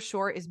know for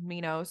sure is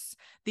Minos.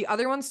 The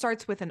other one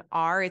starts with an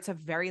R. It's a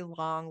very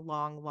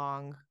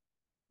long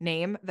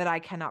name that I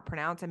cannot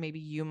pronounce, and maybe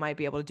you might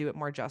be able to do it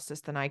more justice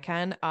than I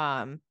can.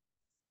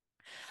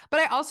 But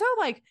I also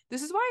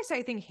this is why I say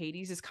I think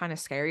Hades is kind of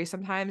scary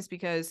sometimes,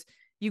 because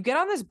you get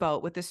on this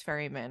boat with this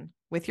ferryman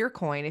with your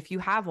coin, if you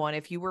have one,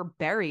 if you were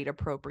buried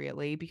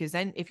appropriately, because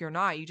then if you're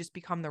not, you just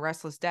become the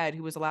restless dead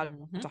who was allowed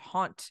to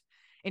haunt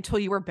until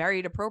you were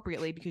buried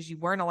appropriately, because you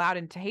weren't allowed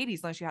into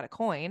Hades unless you had a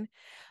coin.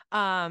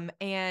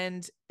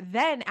 And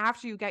then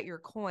after you get your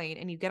coin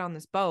and you get on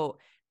this boat,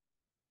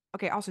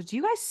 okay, also, do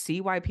you guys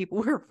see why people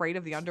were afraid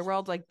of the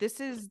underworld? Like, this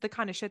is the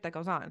kind of shit that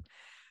goes on.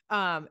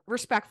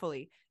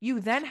 Respectfully, you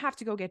then have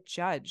to go get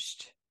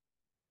judged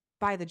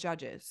by the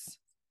judges.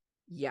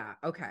 Yeah.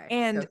 Okay.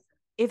 And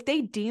if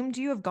they deemed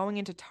you of going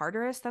into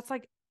Tartarus, that's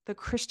like the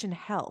Christian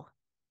hell.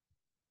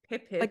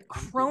 Hip, hip, like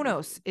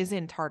Kronos is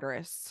in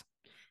Tartarus.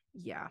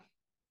 Yeah.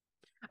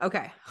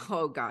 Okay.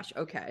 Oh gosh.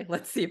 Okay.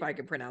 Let's see if I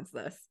can pronounce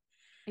this.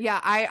 Yeah,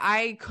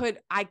 I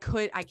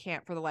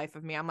can't for the life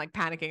of me. I'm like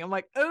panicking. I'm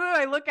like,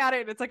 I look at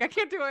it and it's like, I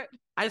can't do it.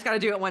 I just got to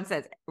do it once.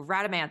 Says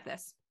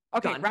Rhadamanthus.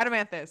 Okay, done.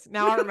 Rhadamanthus.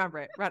 Now I'll remember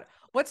it.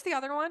 What's the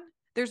other one?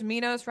 There's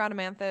Minos,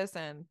 Rhadamanthus,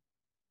 and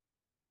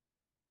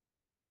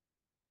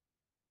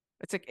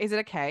is it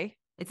a K?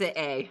 It's an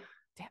A.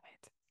 Damn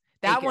it.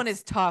 That one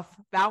is tough.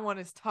 That one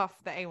is tough.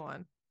 The A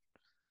one.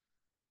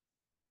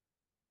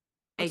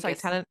 Looks like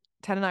Ten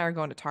and I are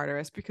going to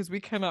Tartarus because we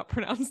cannot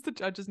pronounce the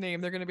judge's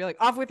name. They're going to be like,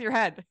 off with your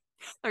head.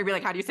 They're going to be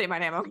like, how do you say my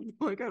name? I'm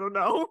like, I don't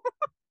know.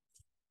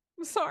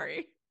 I'm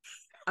sorry.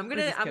 I'm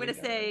gonna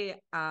say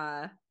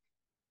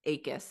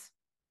Achis.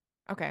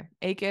 Okay,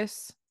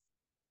 Achis.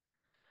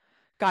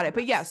 Got it.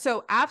 But yeah,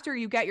 so after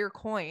you get your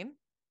coin,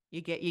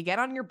 you get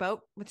on your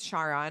boat with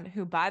Charon,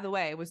 who, by the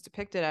way, was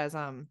depicted as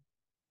I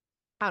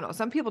don't know,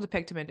 some people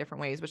depict him in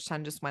different ways, which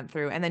Sun just went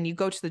through. And then you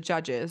go to the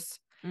judges,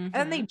 and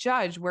then they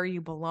judge where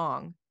you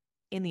belong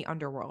in the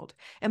underworld.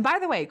 And by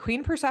the way,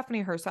 Queen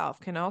Persephone herself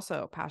can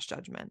also pass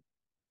judgment.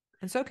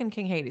 And so can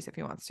King Hades if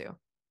he wants to.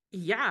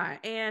 Yeah,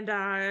 and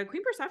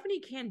Queen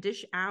Persephone can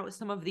dish out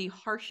some of the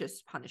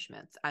harshest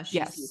punishments as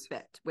she sees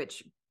fit,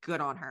 which good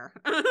on her.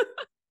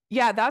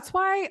 Yeah, that's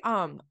why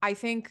I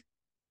think,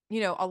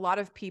 a lot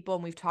of people,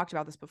 and we've talked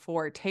about this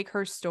before, take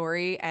her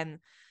story and,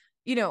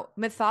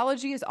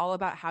 mythology is all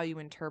about how you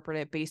interpret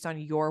it based on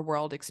your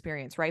world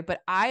experience, right?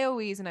 But I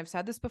always, and I've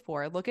said this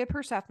before, look at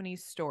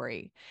Persephone's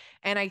story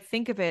and I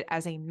think of it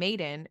as a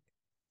maiden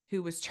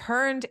who was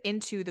turned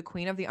into the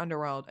queen of the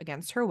underworld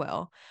against her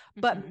will,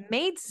 but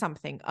made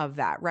something of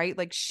that, right?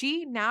 Like,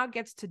 she now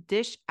gets to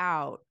dish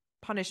out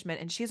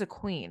punishment, and she's a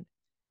queen.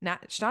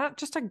 She's not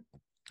just a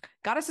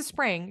goddess of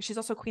spring, she's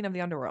also queen of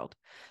the underworld.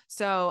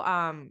 So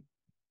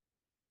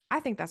I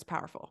think that's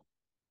powerful.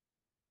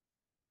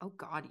 Oh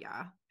God,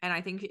 yeah. And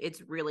I think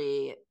it's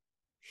really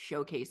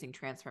showcasing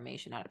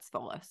transformation at its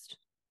fullest.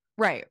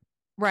 Right.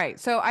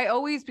 So I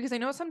always, because I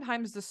know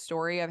sometimes the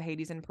story of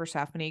Hades and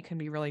Persephone can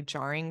be really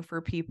jarring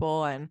for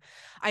people. And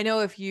I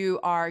know if you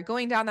are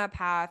going down that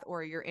path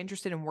or you're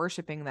interested in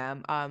worshiping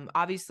them,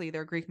 obviously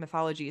their Greek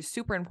mythology is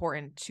super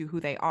important to who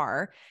they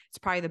are. It's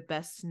probably the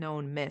best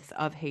known myth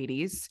of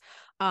Hades.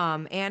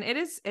 And it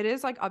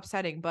is like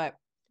upsetting, but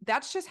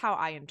that's just how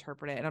I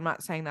interpret it. And I'm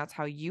not saying that's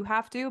how you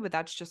have to, but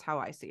that's just how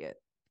I see it.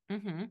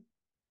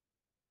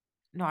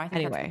 No, I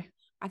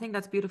think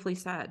that's beautifully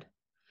said.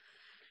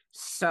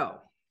 So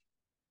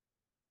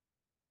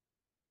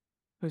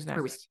who's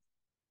next?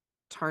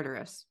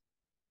 Tartarus.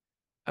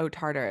 Oh,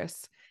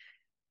 Tartarus.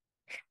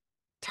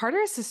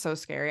 Tartarus is so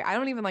scary. I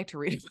don't even like to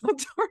read about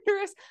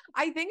Tartarus.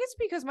 I think it's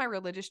because my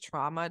religious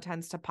trauma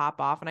tends to pop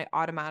off and I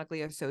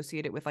automatically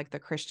associate it with like the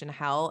Christian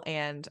hell.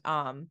 And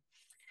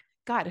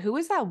God, who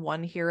is that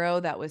one hero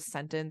that was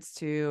sentenced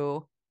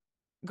to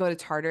go to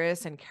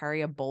Tartarus and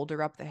carry a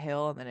boulder up the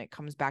hill and then it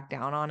comes back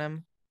down on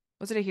him?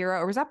 Was it a hero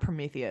or was that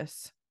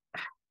Prometheus?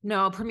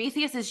 No,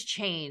 Prometheus is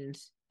chained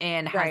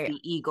and has the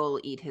eagle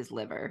eat his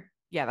liver.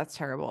 Yeah, that's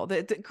terrible.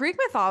 The Greek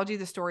mythology,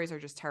 the stories are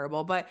just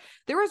terrible. But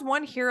there was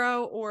one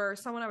hero or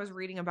someone I was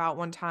reading about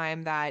one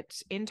time that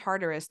in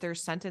Tartarus, they're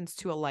sentenced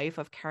to a life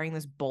of carrying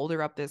this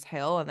boulder up this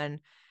hill, and then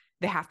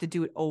they have to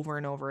do it over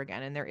and over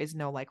again, and there is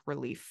no like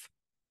relief.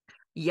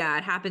 Yeah,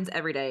 it happens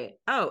every day.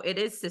 Oh, it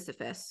is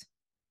Sisyphus.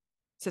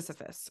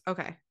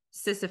 Okay.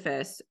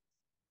 Sisyphus.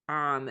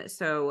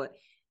 So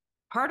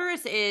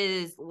Tartarus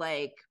is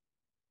like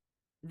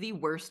the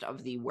worst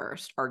of the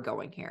worst are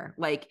going here.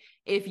 Like,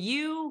 if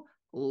you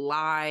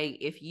lie,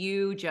 if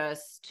you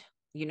just,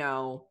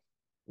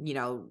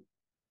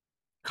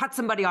 cut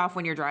somebody off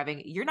when you're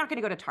driving, you're not going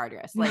to go to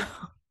Tartarus. Like,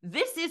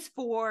 this is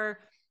for,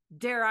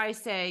 dare I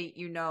say,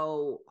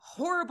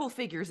 horrible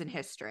figures in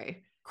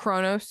history.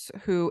 Kronos,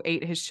 who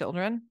ate his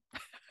children.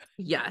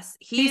 Yes,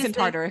 He's in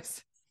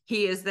Tartarus.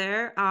 He is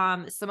there.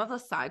 Some of the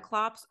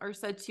Cyclops are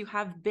said to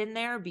have been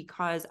there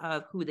because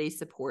of who they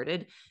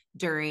supported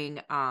during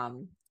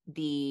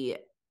the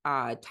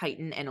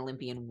Titan and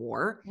Olympian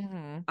War.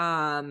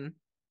 Mm-hmm.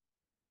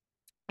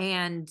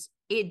 And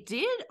it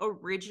did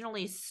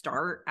originally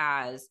start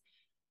as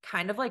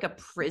kind of like a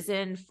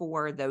prison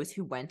for those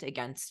who went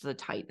against the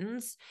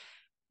Titans.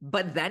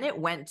 But then it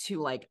went to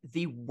like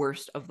the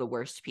worst of the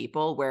worst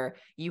people, where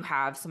you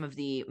have some of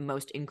the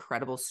most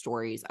incredible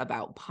stories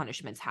about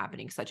punishments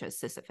happening, such as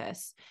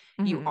Sisyphus.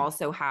 Mm-hmm. You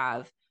also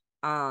have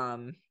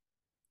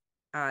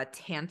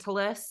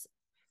Tantalus,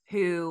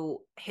 who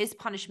his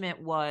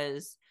punishment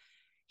was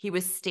he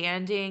was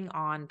standing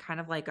on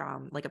kind of like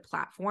a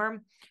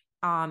platform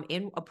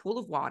in a pool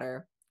of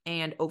water,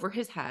 and over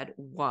his head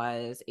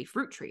was a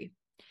fruit tree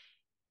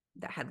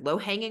that had low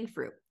hanging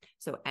fruit.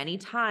 So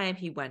anytime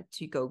he went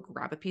to go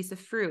grab a piece of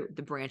fruit,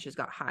 the branches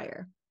got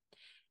higher.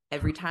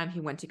 Every time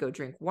he went to go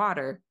drink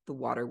water, the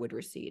water would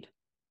recede.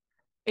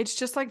 It's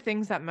just like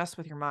things that mess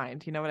with your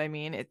mind. You know what I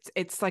mean?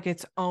 It's like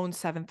its own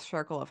seventh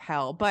circle of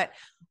hell, but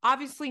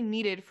obviously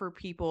needed for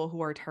people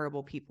who are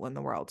terrible people in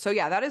the world. So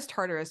yeah, that is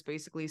Tartarus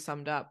basically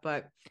summed up.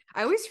 But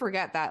I always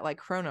forget that like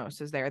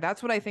Kronos is there.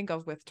 That's what I think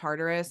of with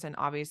Tartarus, and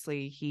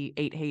obviously he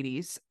ate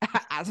Hades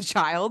as a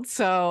child.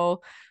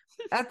 So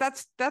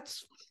that's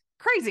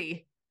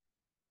crazy.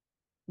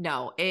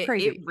 No,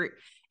 Crazy.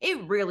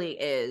 it really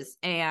is,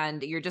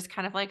 and you're just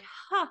kind of like,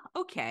 huh,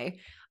 okay.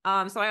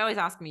 So I always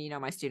ask me,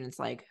 my students,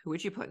 like, who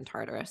would you put in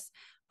Tartarus?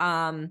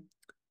 But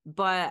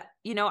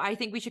I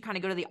think we should kind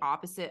of go to the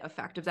opposite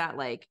effect of that.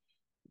 Like,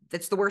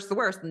 that's the worst, the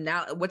worst.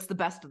 Now, what's the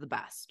best of the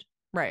best?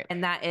 Right.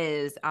 And that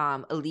is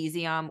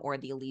Elysium, or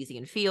the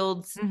Elysian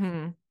Fields.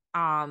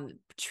 Mm-hmm.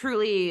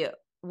 Truly,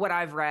 what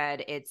I've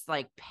read, it's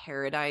like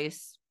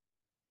paradise.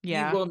 You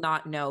Yeah. will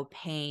not know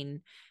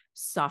pain,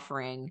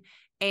 suffering,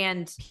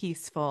 and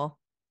Peaceful.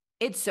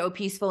 it's so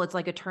peaceful. It's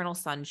like eternal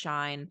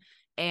sunshine,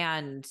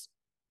 and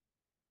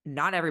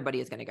not everybody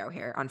is going to go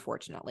here,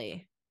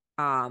 unfortunately.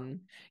 Yeah,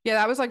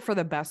 that was like for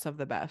the best of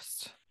the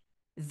best.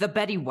 The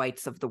Betty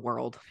Whites of the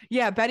world.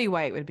 Yeah, Betty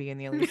White would be in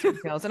the Elysian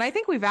Fields. And I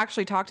think we've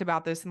actually talked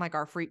about this in like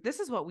our free, this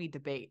is what we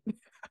debate.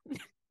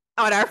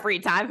 On our free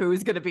time,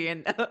 who's going to be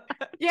in?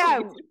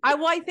 Yeah,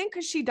 I think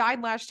because she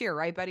died last year,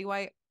 right, Betty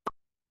White?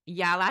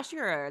 Yeah, last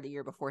year or the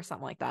year before,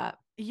 something like that.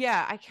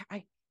 Yeah,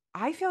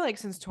 I feel like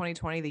since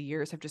 2020, the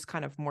years have just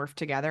kind of morphed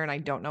together, and I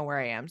don't know where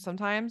I am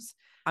sometimes.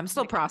 I'm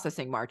still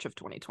processing March of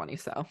 2020.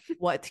 So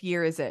what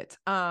year is it?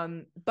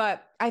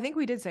 But I think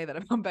we did say that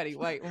about Betty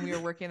White when we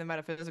were working in the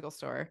metaphysical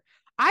store.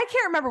 I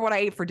can't remember what I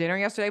ate for dinner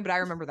yesterday, but I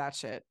remember that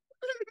shit.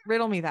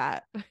 Riddle me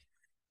that.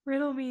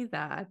 Riddle me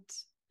that.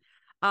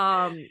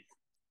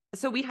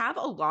 So we have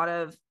a lot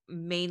of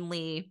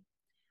mainly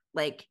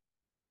like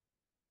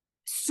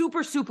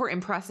super, super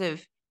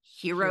impressive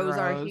heroes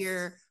are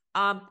here.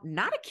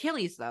 Not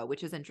Achilles though,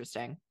 which is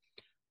interesting.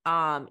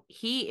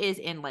 He is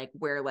in like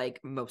where like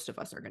most of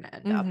us are gonna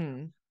end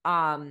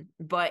up.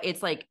 But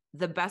it's like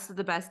the best of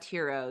the best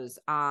heroes.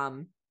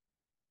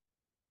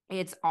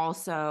 It's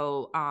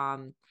also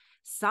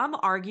some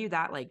argue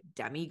that like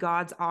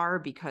demigods are,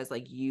 because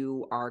like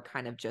you are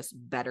kind of just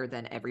better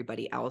than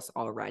everybody else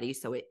already,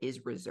 so it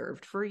is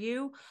reserved for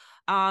you.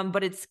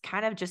 But it's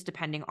kind of just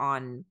depending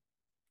on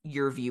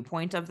your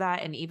viewpoint of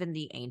that. And even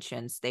the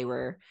ancients, they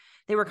were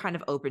kind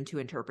of open to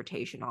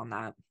interpretation on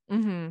that.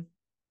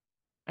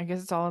 I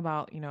guess it's all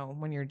about,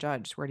 when you're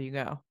judged, where do you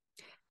go?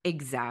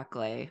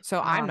 Exactly. So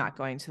I'm not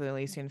going to the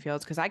Elysian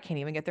Fields because I can't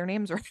even get their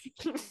names right.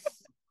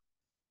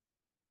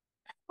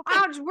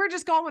 We're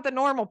just going with the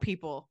normal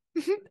people.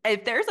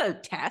 If there's a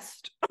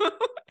test,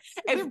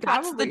 if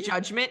that's the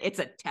judgment, it's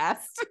a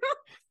test.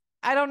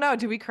 I don't know.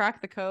 Do we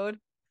crack the code?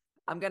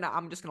 I'm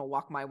just gonna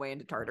walk my way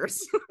into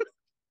Tartarus.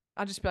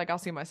 I'll just be like, I'll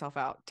see myself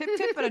out. Tip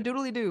tip and a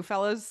doodly doo,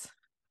 fellas.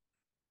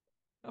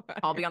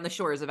 I'll be on the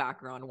shores of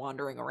Acheron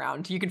wandering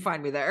around. You can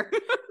find me there.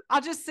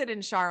 I'll just sit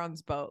in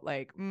Sharon's boat.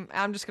 Like,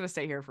 I'm just gonna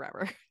stay here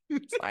forever.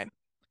 It's fine.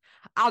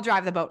 I'll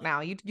drive the boat now.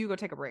 You go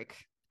take a break.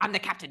 I'm the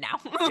captain now.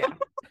 Yeah.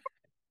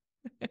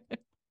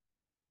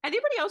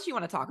 Anybody else you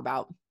want to talk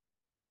about?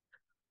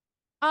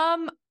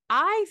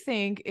 I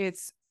think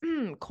it's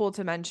cool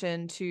to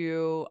mention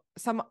to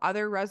some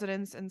other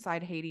residents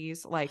inside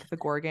Hades, like the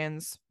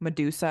Gorgons,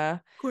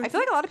 Medusa. I feel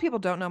like a lot of people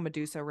don't know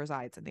Medusa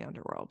resides in the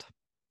underworld.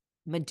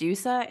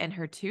 Medusa and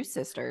her two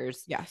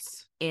sisters,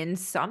 yes, in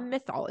some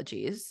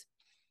mythologies,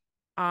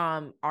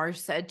 are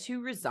said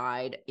to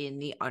reside in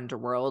the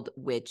underworld,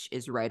 which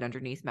is right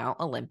underneath Mount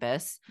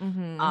Olympus.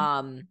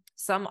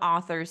 Some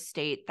authors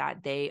state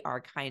that they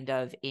are kind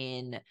of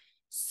in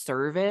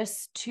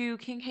service to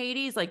King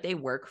Hades, like they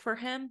work for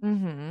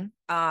him.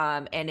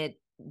 And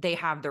they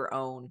have their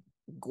own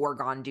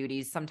Gorgon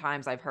duties.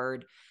 Sometimes I've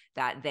heard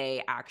that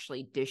they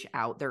actually dish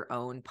out their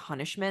own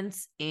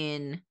punishments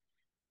in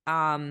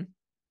Tartarus,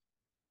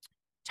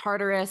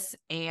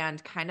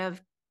 and kind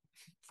of,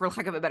 for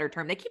lack of a better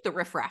term, they keep the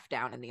riffraff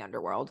down in the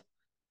underworld.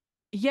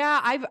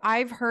 Yeah,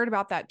 I've heard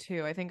about that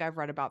too. I think I've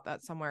read about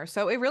that somewhere.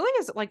 So it really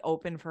is like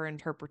open for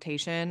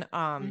interpretation.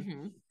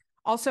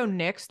 Also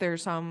Nyx,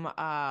 there's some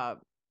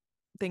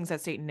things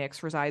that state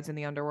Nyx resides in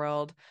the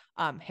underworld.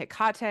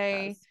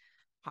 Hecate,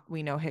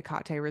 we know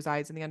Hecate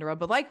resides in the underworld,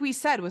 but like we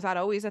said, was that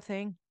always a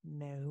thing?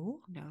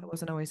 No, it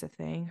wasn't always a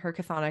thing. Her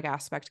chthonic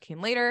aspect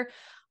came later.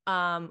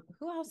 Who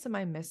else am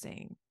I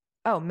missing?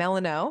 Oh,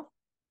 Melano.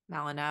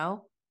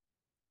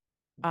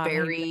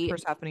 Very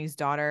Persephone's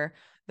daughter.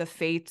 The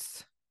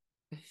Fates.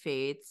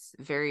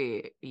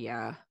 Very,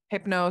 yeah.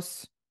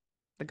 Hypnos,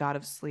 the god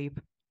of sleep.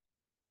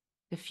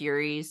 The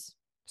Furies.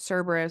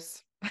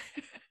 Cerberus. Good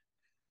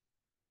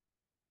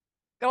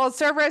old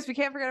Cerberus. We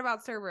can't forget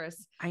about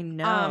Cerberus. I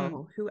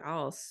know. Who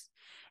else?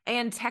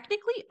 And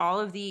technically, all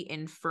of the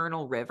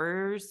infernal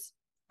rivers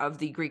of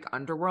the Greek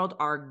underworld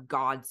are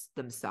gods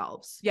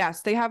themselves.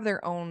 Yes, they have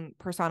their own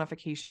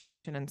personification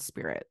and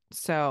spirit.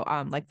 So,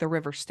 like the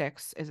river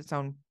Styx is its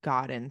own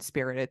god and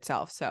spirit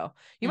itself. So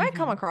you might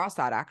come across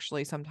that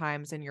actually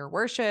sometimes in your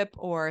worship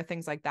or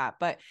things like that.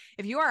 But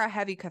if you are a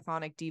heavy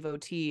chthonic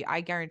devotee,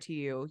 I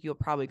guarantee you'll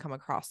probably come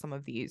across some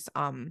of these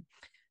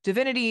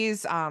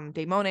divinities,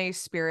 daemones,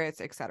 spirits,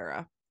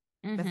 etc.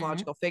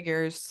 Mythological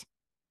figures.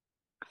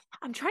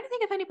 I'm trying to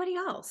think of anybody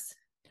else.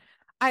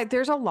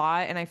 There's a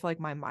lot, and I feel like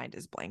my mind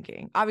is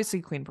blanking.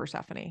 Obviously, Queen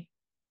Persephone.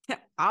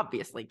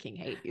 Obviously, King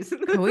Hades.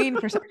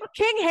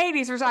 King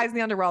Hades resides in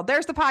the underworld.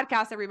 There's the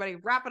podcast, everybody.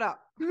 Wrap it up.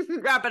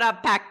 Wrap it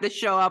up. Pack the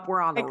show up.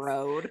 We're on the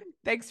road.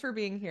 Thanks for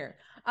being here.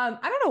 I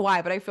don't know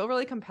why, but I feel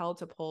really compelled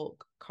to pull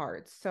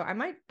cards. So I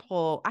might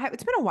pull.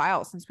 It's been a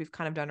while since we've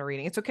kind of done a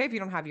reading. It's okay if you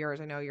don't have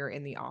yours. I know you're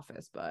in the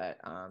office, but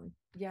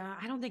yeah,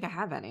 I don't think I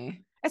have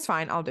any. It's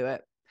fine. I'll do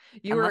it.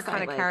 You were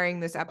kind of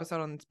carrying this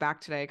episode on its back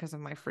today because of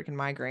my freaking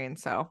migraine,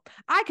 so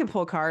I can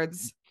pull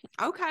cards.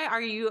 Okay.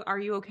 Are you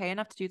okay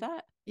enough to do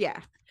that? Yeah.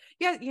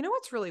 You know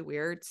what's really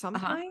weird?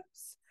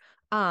 Sometimes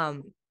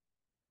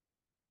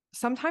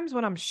sometimes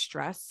when I'm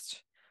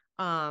stressed,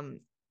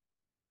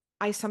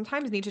 I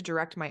sometimes need to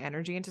direct my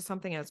energy into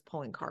something, and it's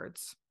pulling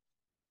cards.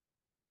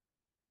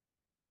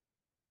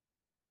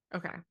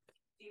 Okay.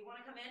 Do you want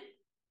to come in?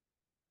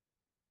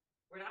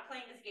 We're not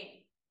playing this game.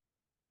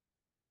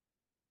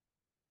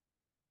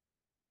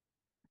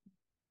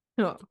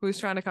 Who's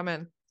trying to come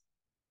in?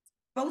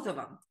 Both of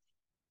them.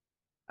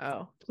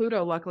 Oh,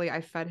 Pluto. Luckily,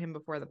 I fed him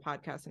before the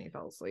podcast and he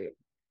fell asleep.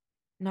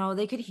 No,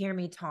 they could hear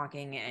me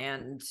talking,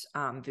 and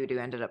Voodoo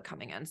ended up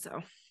coming in.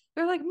 So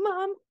they're like,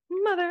 Mom,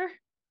 Mother.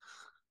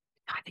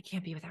 God, they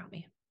can't be without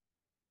me.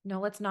 No,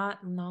 let's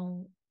not.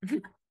 No.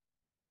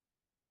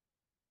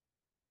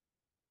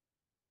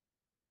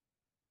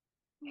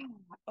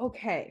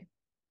 Okay.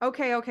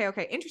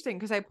 Interesting,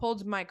 because I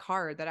pulled my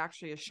card that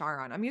actually is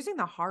Charon. I'm using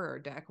the horror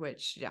deck,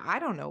 which I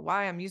don't know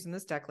why I'm using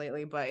this deck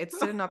lately, but it's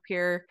sitting up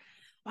here.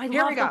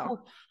 Here we go.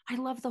 I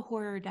love the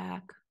horror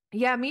deck.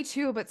 Yeah, me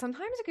too. But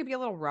sometimes it could be a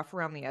little rough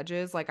around the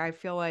edges. Like I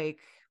feel like,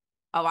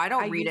 I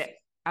don't read it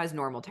as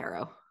normal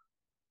tarot.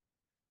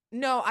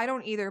 No, I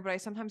don't either. But I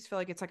sometimes feel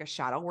like it's like a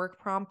shadow work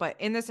prompt. But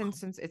in this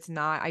instance, it's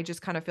not. I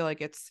just kind of feel like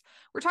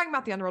we're talking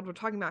about the underworld. We're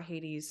talking about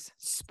Hades.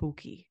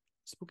 Spooky.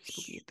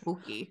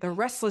 The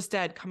restless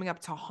dead coming up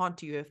to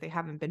haunt you if they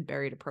haven't been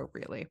buried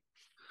appropriately.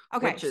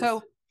 Okay,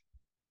 so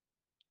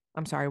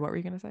I'm sorry, what were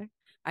you going to say?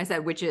 I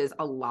said, which is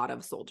a lot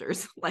of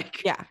soldiers.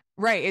 Yeah,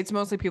 right. It's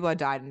mostly people that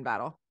died in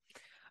battle.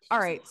 All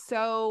right,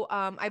 so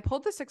I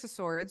pulled the Six of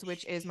Swords,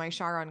 which is my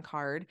Charon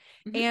card,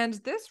 and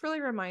this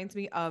really reminds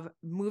me of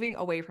moving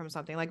away from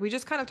something. Like we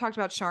just kind of talked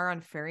about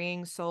Charon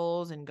ferrying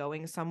souls and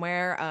going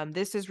somewhere.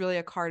 This is really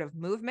a card of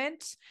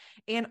movement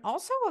and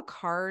also a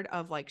card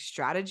of like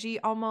strategy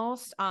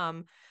almost.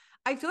 I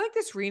feel like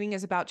this reading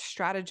is about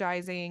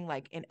strategizing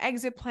like an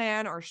exit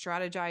plan or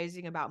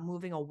strategizing about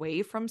moving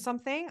away from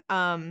something.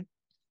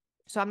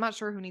 So I'm not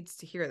sure who needs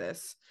to hear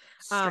this.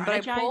 But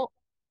I pull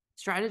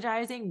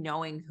strategizing,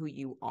 knowing who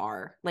you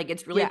are. Like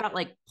it's really about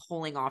like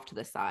pulling off to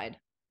the side.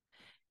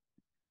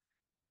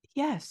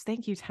 Yes,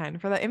 thank you, Ten,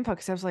 for that info.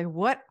 Because I was like,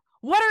 what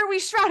are we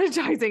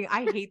strategizing?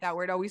 I hate that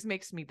word. It always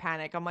makes me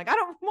panic. I'm like, I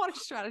don't want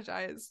to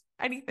strategize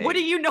anything. What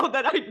do you know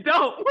that I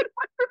don't? What am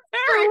I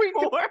preparing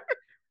for?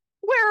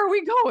 Where are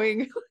we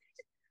going?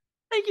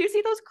 Like you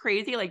see those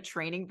crazy like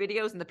training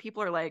videos and the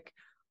people are like,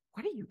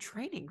 what are you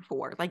training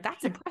for? Like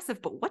that's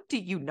impressive, but what do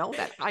you know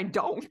that I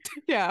don't?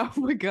 Yeah.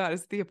 Oh my God.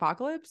 It's the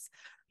apocalypse.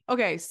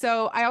 Okay,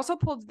 so I also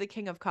pulled the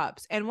King of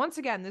Cups. And once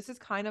again, this is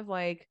kind of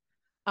like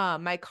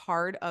my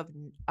card of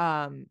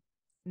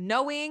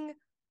knowing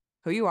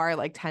who you are,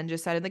 like Ten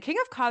just said. And the King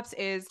of Cups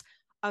is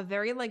a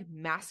very like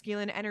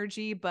masculine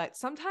energy, but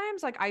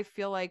sometimes like I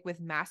feel like with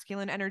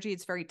masculine energy,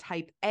 it's very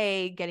type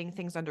A, getting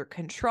things under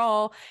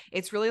control.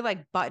 It's really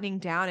like buttoning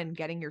down and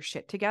getting your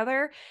shit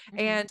together.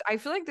 And I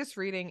feel like this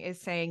reading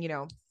is saying,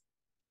 well,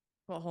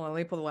 hold on, let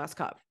me pull the last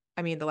cup.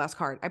 the last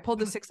card. I pulled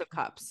the Six of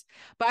Cups,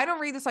 but I don't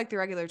read this like the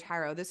regular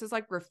tarot. This is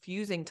like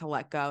refusing to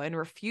let go and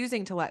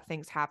refusing to let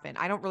things happen.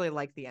 I don't really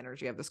like the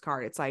energy of this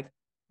card. It's like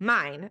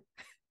mine,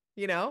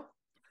 you know?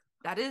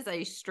 That is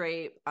a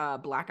straight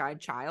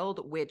black-eyed child,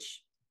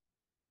 which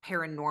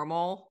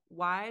paranormal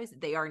wise,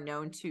 they are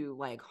known to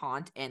like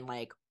haunt and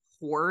like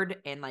hoard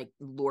and like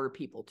lure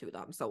people to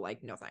them. So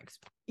like, no thanks.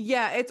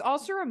 Yeah, it's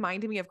also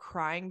reminding me of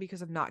crying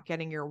because of not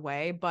getting your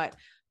way. But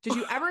did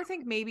you ever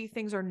think maybe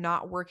things are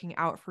not working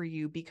out for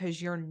you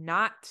because you're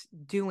not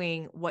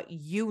doing what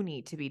you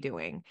need to be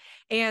doing?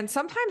 And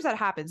sometimes that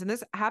happens. And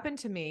this happened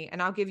to me.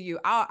 And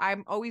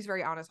I'm always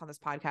very honest on this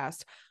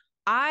podcast.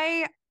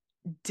 I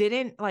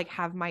didn't like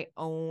have my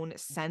own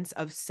sense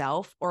of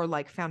self or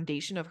like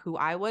foundation of who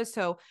I was.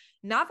 So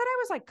not that I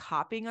was like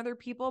copying other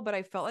people, but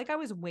I felt like I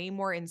was way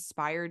more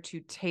inspired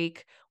to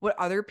take what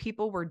other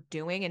people were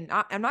doing. And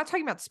I'm not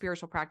talking about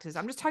spiritual practices.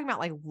 I'm just talking about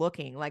like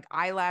looking, like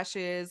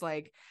eyelashes.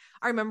 Like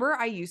I remember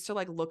I used to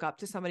like look up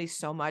to somebody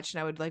so much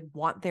and I would like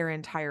want their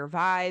entire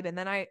vibe. And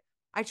then I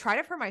tried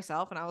it for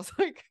myself and I was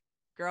like,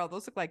 girl,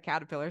 those look like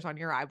caterpillars on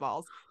your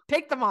eyeballs.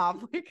 Take them off.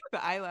 Like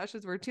the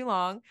eyelashes were too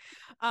long.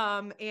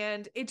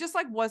 And it just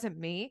like wasn't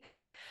me.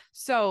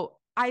 So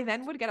I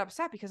then would get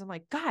upset because I'm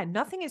like, God,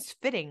 nothing is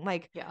fitting.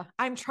 Like Yeah.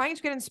 I'm trying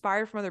to get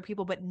inspired from other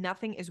people, but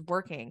nothing is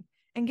working.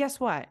 And guess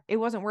what? It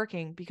wasn't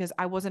working because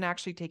I wasn't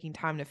actually taking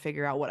time to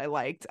figure out what I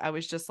liked. I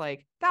was just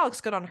like, that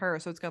looks good on her,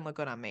 so it's gonna look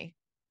good on me.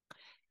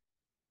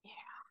 Yeah.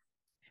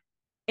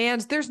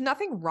 And there's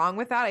nothing wrong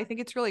with that. I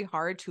think it's really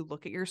hard to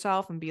look at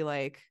yourself and be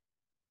like,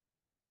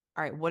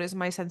 all right, what is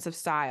my sense of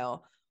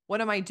style? What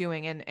am I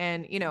doing? And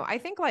I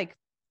think like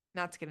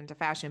not to get into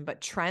fashion,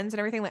 but trends and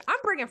everything. Like I'm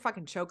bringing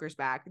fucking chokers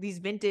back. These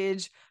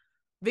vintage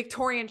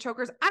Victorian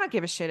chokers. I don't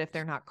give a shit if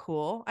they're not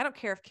cool. I don't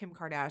care if Kim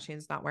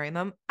Kardashian's not wearing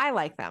them. I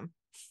like them.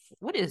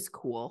 What is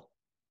cool?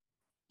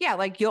 Yeah,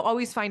 like you'll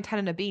always find 10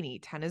 in a beanie.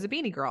 10 is a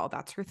beanie girl.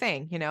 That's her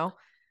thing,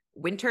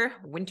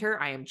 Winter,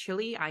 I am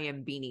chilly. I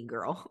am beanie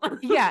girl.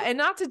 Yeah, and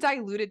not to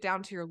dilute it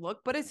down to your look,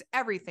 but it's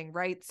everything,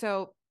 right?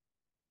 So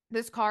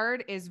this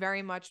card is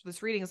very much,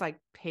 this reading is like,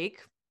 take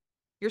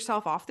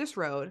yourself off this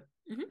road,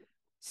 Mhm.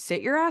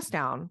 sit your ass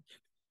down,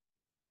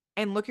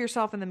 and look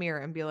yourself in the mirror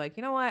and be like,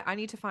 you know what? I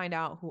need to find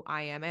out who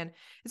I am. And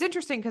it's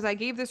interesting because I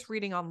gave this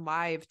reading on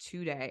live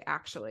today,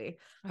 actually,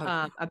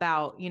 Okay.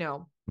 about,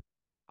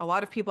 a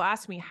lot of people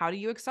ask me, how do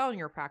you excel in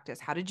your practice?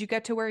 How did you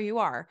get to where you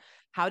are?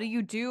 How do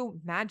you do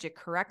magic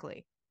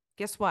correctly?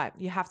 Guess what?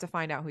 You have to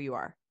find out who you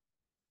are.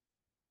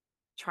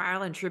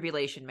 Trial and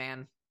tribulation,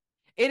 man.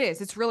 It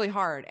is. It's really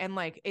hard. And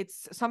like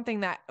it's something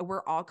that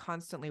we're all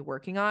constantly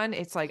working on.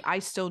 It's like I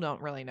still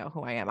don't really know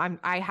who I am.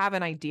 I have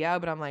an idea,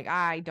 but I'm like,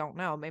 I don't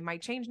know. It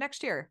might change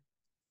next year.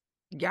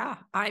 Yeah.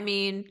 I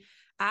mean,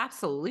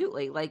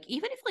 absolutely. Like,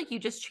 even if like you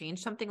just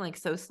change something like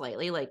so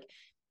slightly, like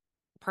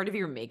part of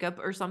your makeup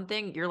or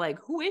something, you're like,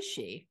 who is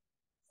she?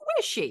 Who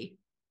is she?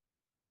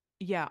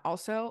 Yeah.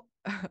 Also,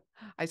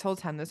 I told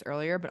 10 this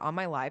earlier, but on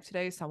my live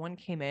today, someone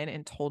came in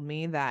and told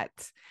me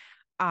that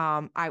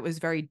I was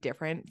very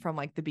different from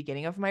like the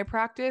beginning of my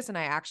practice and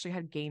I actually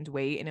had gained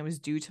weight and it was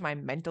due to my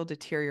mental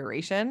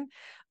deterioration.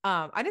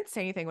 I didn't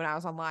say anything when I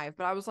was on live,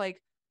 but I was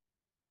like,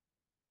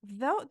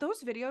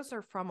 those videos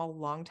are from a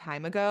long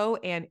time ago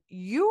and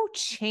you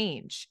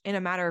change in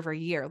a matter of a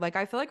year. Like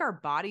I feel like our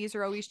bodies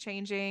are always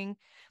changing.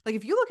 Like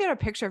if you look at a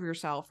picture of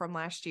yourself from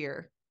last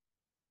year,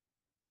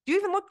 do you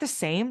even look the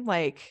same?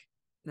 Like,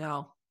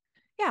 No,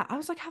 yeah, I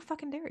was like, how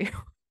fucking dare you?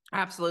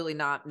 absolutely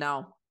not.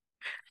 No.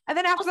 And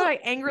then after that, Also, I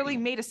angrily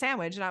made a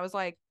sandwich and I was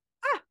like,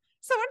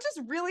 someone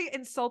just really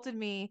insulted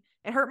me.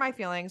 It hurt my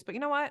feelings, but you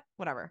know what?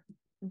 Whatever.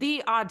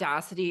 the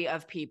audacity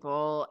of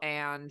people,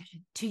 and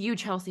to you,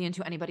 Chelsea, and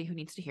to anybody who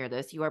needs to hear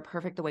this, you are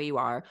perfect the way you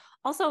are.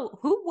 Also,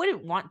 who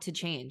wouldn't want to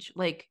change?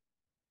 Like,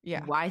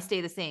 Yeah. why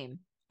stay the same?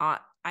 I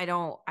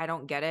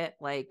don't get it.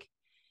 Like,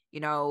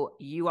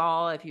 you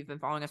all, if you've been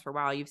following us for a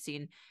while, you've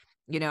seen,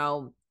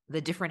 the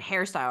different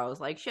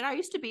hairstyles. Like, shit, I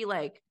used to be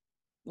like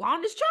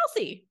blonde as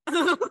Chelsea.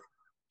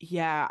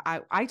 Yeah.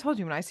 I told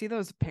you when I see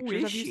those Who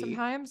pictures is of you she?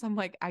 sometimes, I'm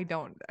like,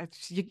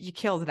 you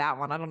killed that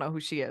one. I don't know who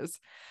she is.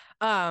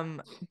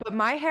 But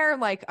my hair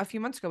like a few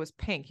months ago was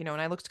pink, and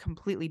I looked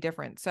completely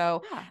different.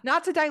 So Yeah.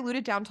 not to dilute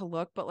it down to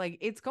look, but like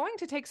it's going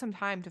to take some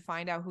time to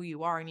find out who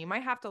you are. And you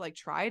might have to like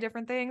try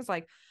different things.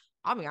 Like,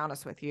 I'll be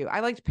honest with you. I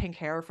liked pink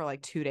hair for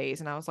like 2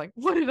 days and I was like,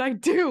 what did I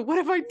do? What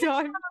have I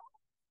done?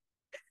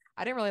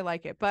 I didn't really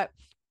like it. But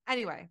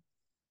anyway,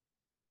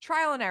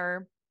 trial and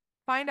error,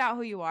 find out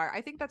who you are.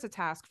 I think that's a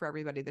task for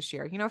everybody this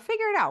year. Figure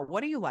it out.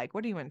 What do you like?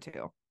 What are you into?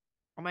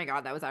 Oh my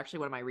God, that was actually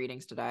one of my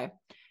readings today.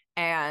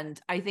 And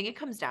I think it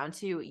comes down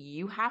to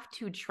you have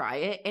to try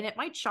it. And it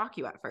might shock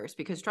you at first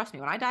because trust me,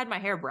 when I dyed my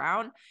hair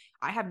brown,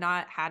 I have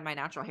not had my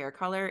natural hair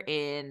color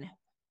in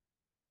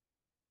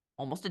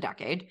almost a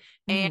decade.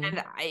 And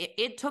Mhm.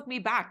 it took me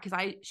back because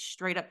I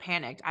straight up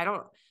panicked.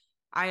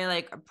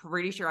 I'm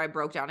pretty sure I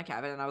broke down to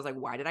Kevin and I was like,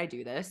 why did I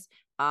do this?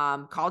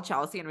 Called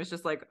Chelsea and was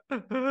just like,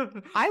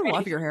 I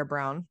love your hair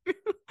brown.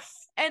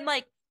 and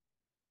like,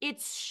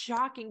 it's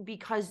shocking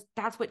because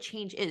that's what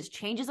change is.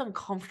 Change is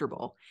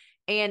uncomfortable.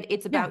 And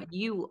it's Yeah. about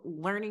you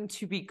learning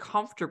to be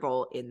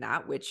comfortable in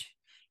that, which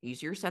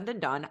easier said than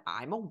done.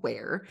 I'm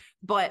aware,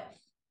 but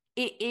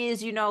it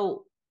is,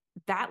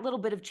 that little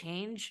bit of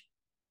change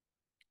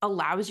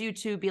allows you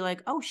to be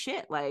like, oh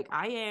shit, like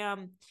I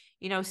am,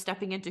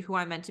 stepping into who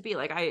I'm meant to be.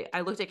 Like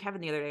I looked at Kevin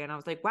the other day and I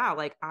was like, wow,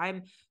 like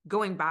I'm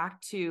going back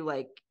to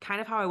like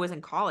kind of how I was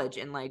in college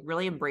and like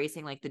really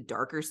embracing like the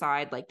darker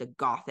side, like the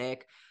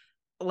gothic,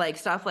 like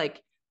stuff,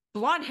 like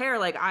blonde hair.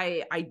 Like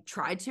I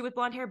tried to with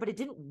blonde hair, but it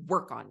didn't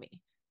work on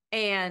me.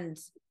 And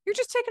You're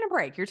just taking a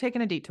break. You're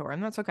taking a detour,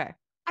 and that's okay.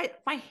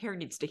 my hair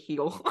needs to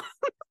heal.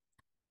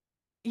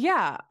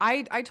 Yeah,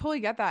 I totally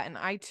get that. And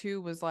I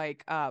too was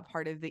like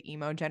part of the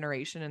emo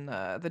generation in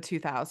the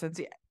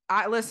 2000s.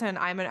 I listen,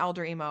 I'm an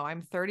elder emo.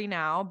 I'm 30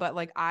 now, but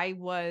like I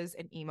was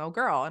an emo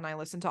girl and I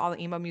listened to all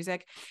the emo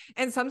music.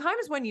 And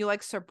sometimes when you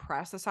like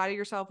suppress a side of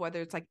yourself, whether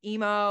it's like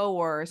emo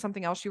or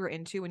something else you were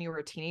into when you were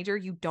a teenager,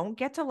 you don't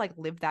get to like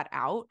live that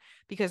out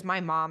because my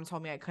mom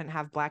told me I couldn't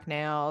have black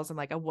nails and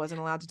like I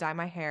wasn't allowed to dye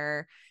my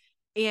hair.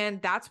 And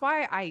that's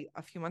why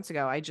a few months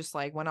ago, I just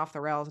like went off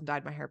the rails and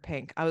dyed my hair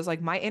pink. I was like,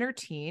 my inner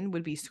teen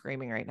would be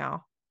screaming right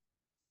now.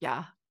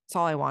 Yeah. That's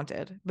all I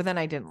wanted. But then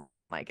I didn't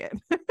like it.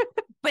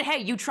 But hey,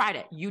 you tried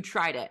it. You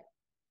tried it.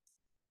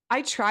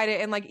 I tried it.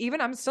 And like,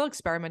 even I'm still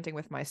experimenting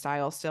with my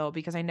style still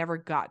because I never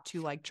got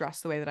to like dress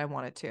the way that I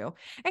wanted to.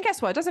 And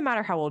guess what? It doesn't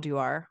matter how old you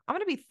are. I'm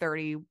going to be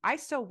 30. I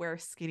still wear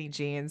skinny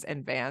jeans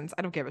and Vans.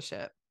 I don't give a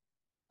shit.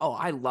 Oh,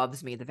 I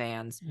loves me the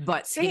Vans,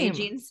 but skinny Same.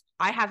 jeans,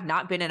 I have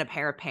not been in a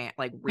pair of pants,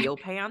 like real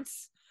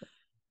pants,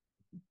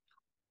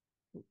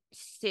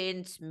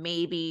 since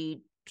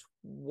maybe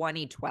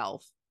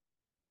 2012.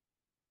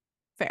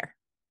 Fair.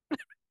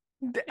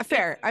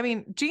 Fair. I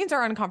mean, jeans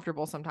are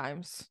uncomfortable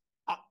sometimes.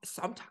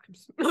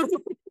 Sometimes.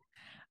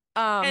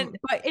 And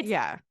But it's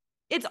yeah.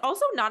 it's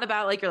also not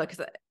about like you're like,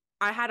 'cause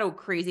I had a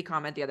crazy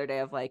comment the other day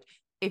of like,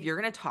 if you're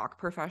gonna talk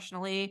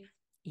professionally,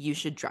 you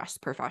should dress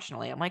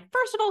professionally. I'm like,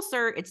 first of all,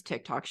 sir, it's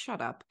TikTok.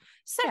 Shut up.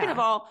 Second of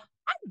Yeah. all,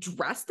 I'm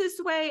dressed this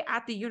way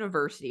at the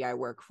university I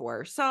work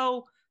for.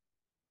 So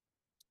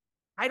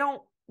I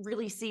don't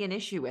really see an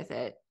issue with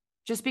it.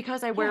 Just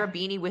because I wear a Yeah.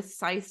 beanie with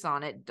scythes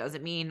on it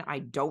doesn't mean I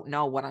don't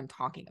know what I'm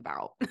talking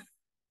about.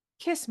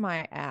 Kiss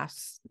my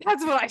ass.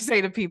 That's what I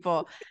say to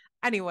people.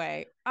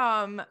 Anyway,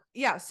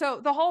 yeah, so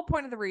the whole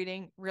point of the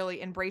reading,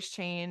 really embrace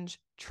change,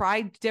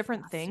 try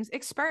different Yes. things,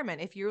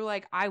 experiment. If you're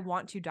like, I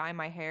want to dye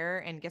my hair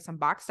and get some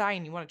box dye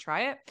and you want to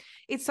try it,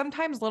 it's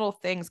sometimes little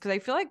things. Cause I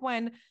feel like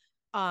when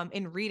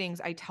in readings,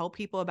 I tell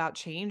people about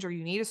change or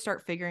you need to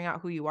start figuring out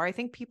who you are. I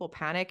think people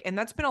panic. And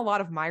that's been a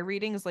lot of my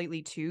readings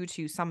lately too,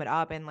 to sum it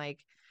up. And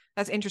like,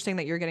 that's interesting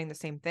that you're getting the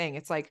same thing.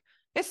 It's like,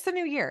 it's the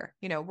new year.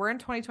 We're in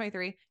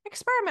 2023.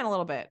 Experiment a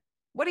little bit.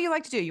 What do you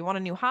like to do? You want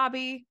a new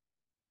hobby?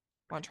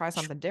 Want to try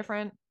something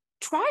different?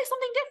 Try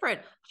something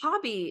different.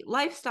 Hobby,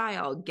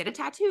 lifestyle, get a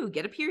tattoo,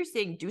 get a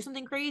piercing, do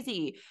something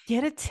crazy.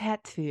 Get a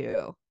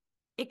tattoo.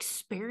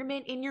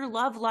 Experiment in your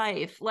love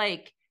life.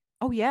 Like,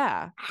 Oh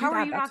yeah, do how are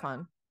that. you That's not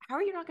fun. how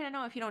are you not going to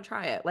know if you don't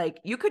try it? Like,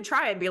 you could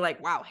try it and be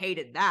like, wow,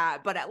 hated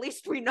that, but at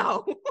least we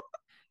know.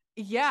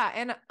 Yeah,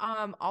 and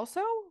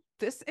also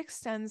this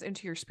extends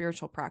into your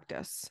spiritual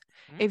practice.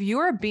 Mm, If you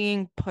are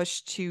being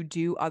pushed to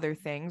do other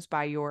things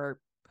by your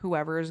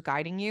whoever is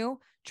guiding you,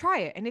 try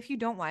it. And if you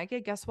don't like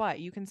it, guess what?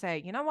 You can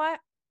say, "You know what?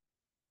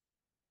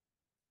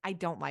 I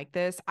don't like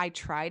this. I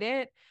tried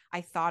it.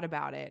 I thought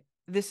about it.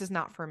 This is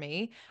not for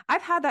me."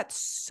 I've had that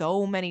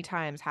so many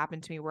times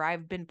happen to me where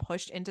I've been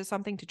pushed into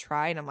something to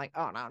try and I'm like,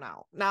 "Oh, no,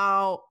 no.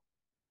 No.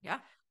 yeah.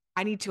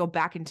 I need to go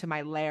back into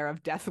my lair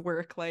of death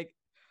work. Like,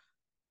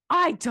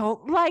 I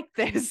don't like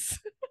this."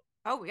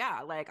 Oh yeah.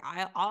 Like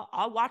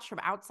I'll watch from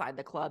outside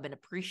the club and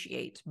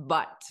appreciate,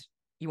 but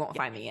you won't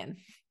Yeah, find me in.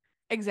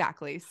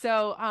 exactly.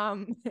 So,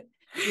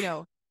 you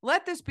know,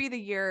 let this be the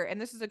year,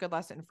 and this is a good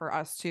lesson for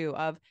us too,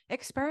 of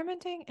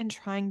experimenting and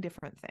trying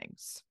different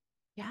things.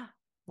 Yeah.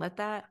 Let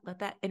that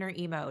inner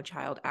emo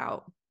child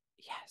out.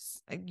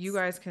 Yes. You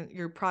guys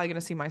you're probably going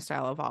to see my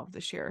style evolve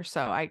this year.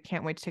 So I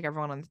can't wait to take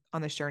everyone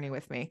on this journey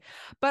with me.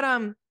 But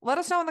let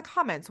us know in the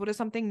comments what is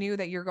something new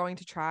that you're going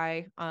to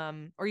try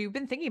or you've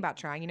been thinking about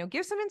trying.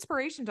 Give some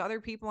inspiration to other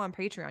people on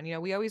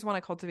Patreon. We always want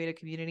to cultivate a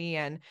community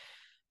and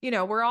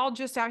we're all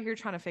just out here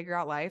trying to figure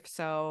out life.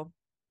 So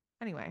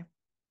anyway,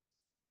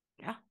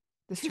 Yeah.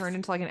 this turned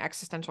into like an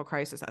existential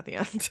crisis at the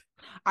end.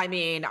 I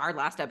mean, our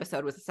last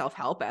episode was a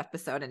self-help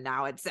episode and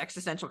now it's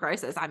existential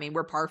crisis. I mean,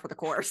 we're par for the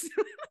course.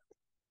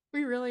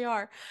 We really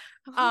are.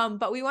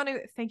 But we want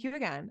to thank you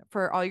again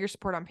for all your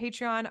support on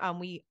Patreon.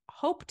 We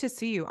hope to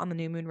see you on the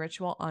New Moon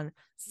Ritual on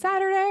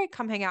Saturday.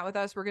 Come hang out with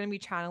us. We're going to be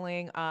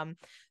channeling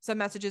some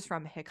messages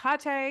from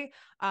Hecate.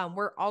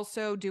 We're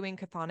also doing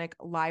chthonic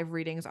live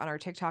readings on our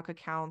TikTok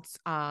accounts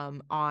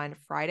on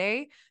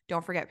Friday.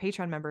 Don't forget,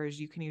 Patreon members,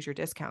 you can use your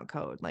discount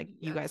code. Like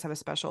you guys have a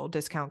special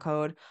discount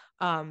code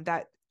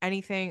that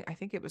anything, I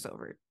think it was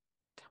over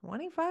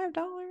 $25.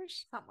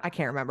 Somewhere. I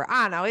can't remember.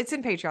 I don't know. It's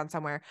in Patreon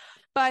somewhere.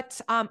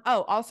 But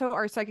also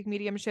our psychic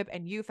mediumship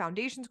and you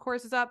foundations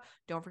course is up.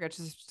 Don't forget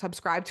to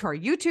subscribe to our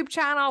YouTube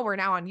channel. We're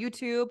now on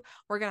YouTube.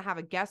 We're gonna have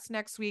a guest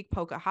next week,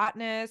 Polka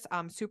Hotness.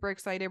 I'm super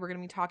excited. We're gonna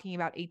be talking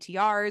about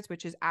ATRs,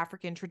 which is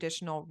African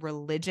traditional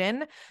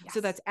religion. Yes.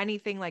 So that's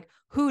anything like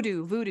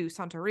hoodoo, voodoo,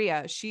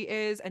 Santeria. She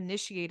is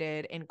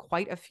initiated in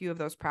quite a few of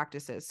those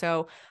practices.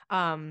 So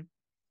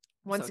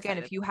once again,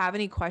 if you have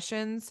any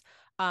questions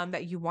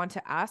that you want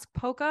to ask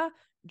Polka,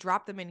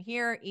 drop them in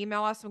here,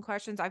 email us some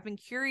questions. I've been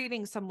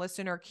curating some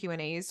listener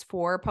Q&As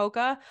for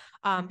Polka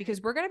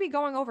because we're going to be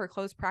going over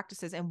closed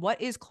practices and what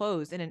is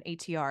closed in an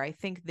ATR. I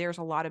think there's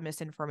a lot of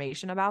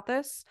misinformation about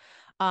this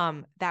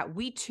that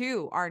we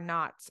too are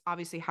not.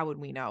 Obviously, how would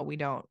we know? We're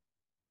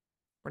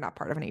not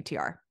part of an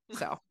ATR.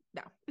 So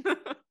no.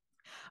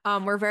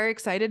 We're very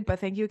excited, but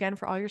thank you again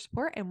for all your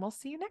support and we'll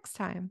see you next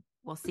time.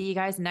 We'll see you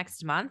guys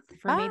next month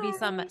for maybe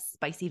some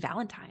spicy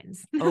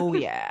Valentines. Oh,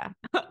 yeah.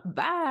 Bye.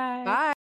 Bye.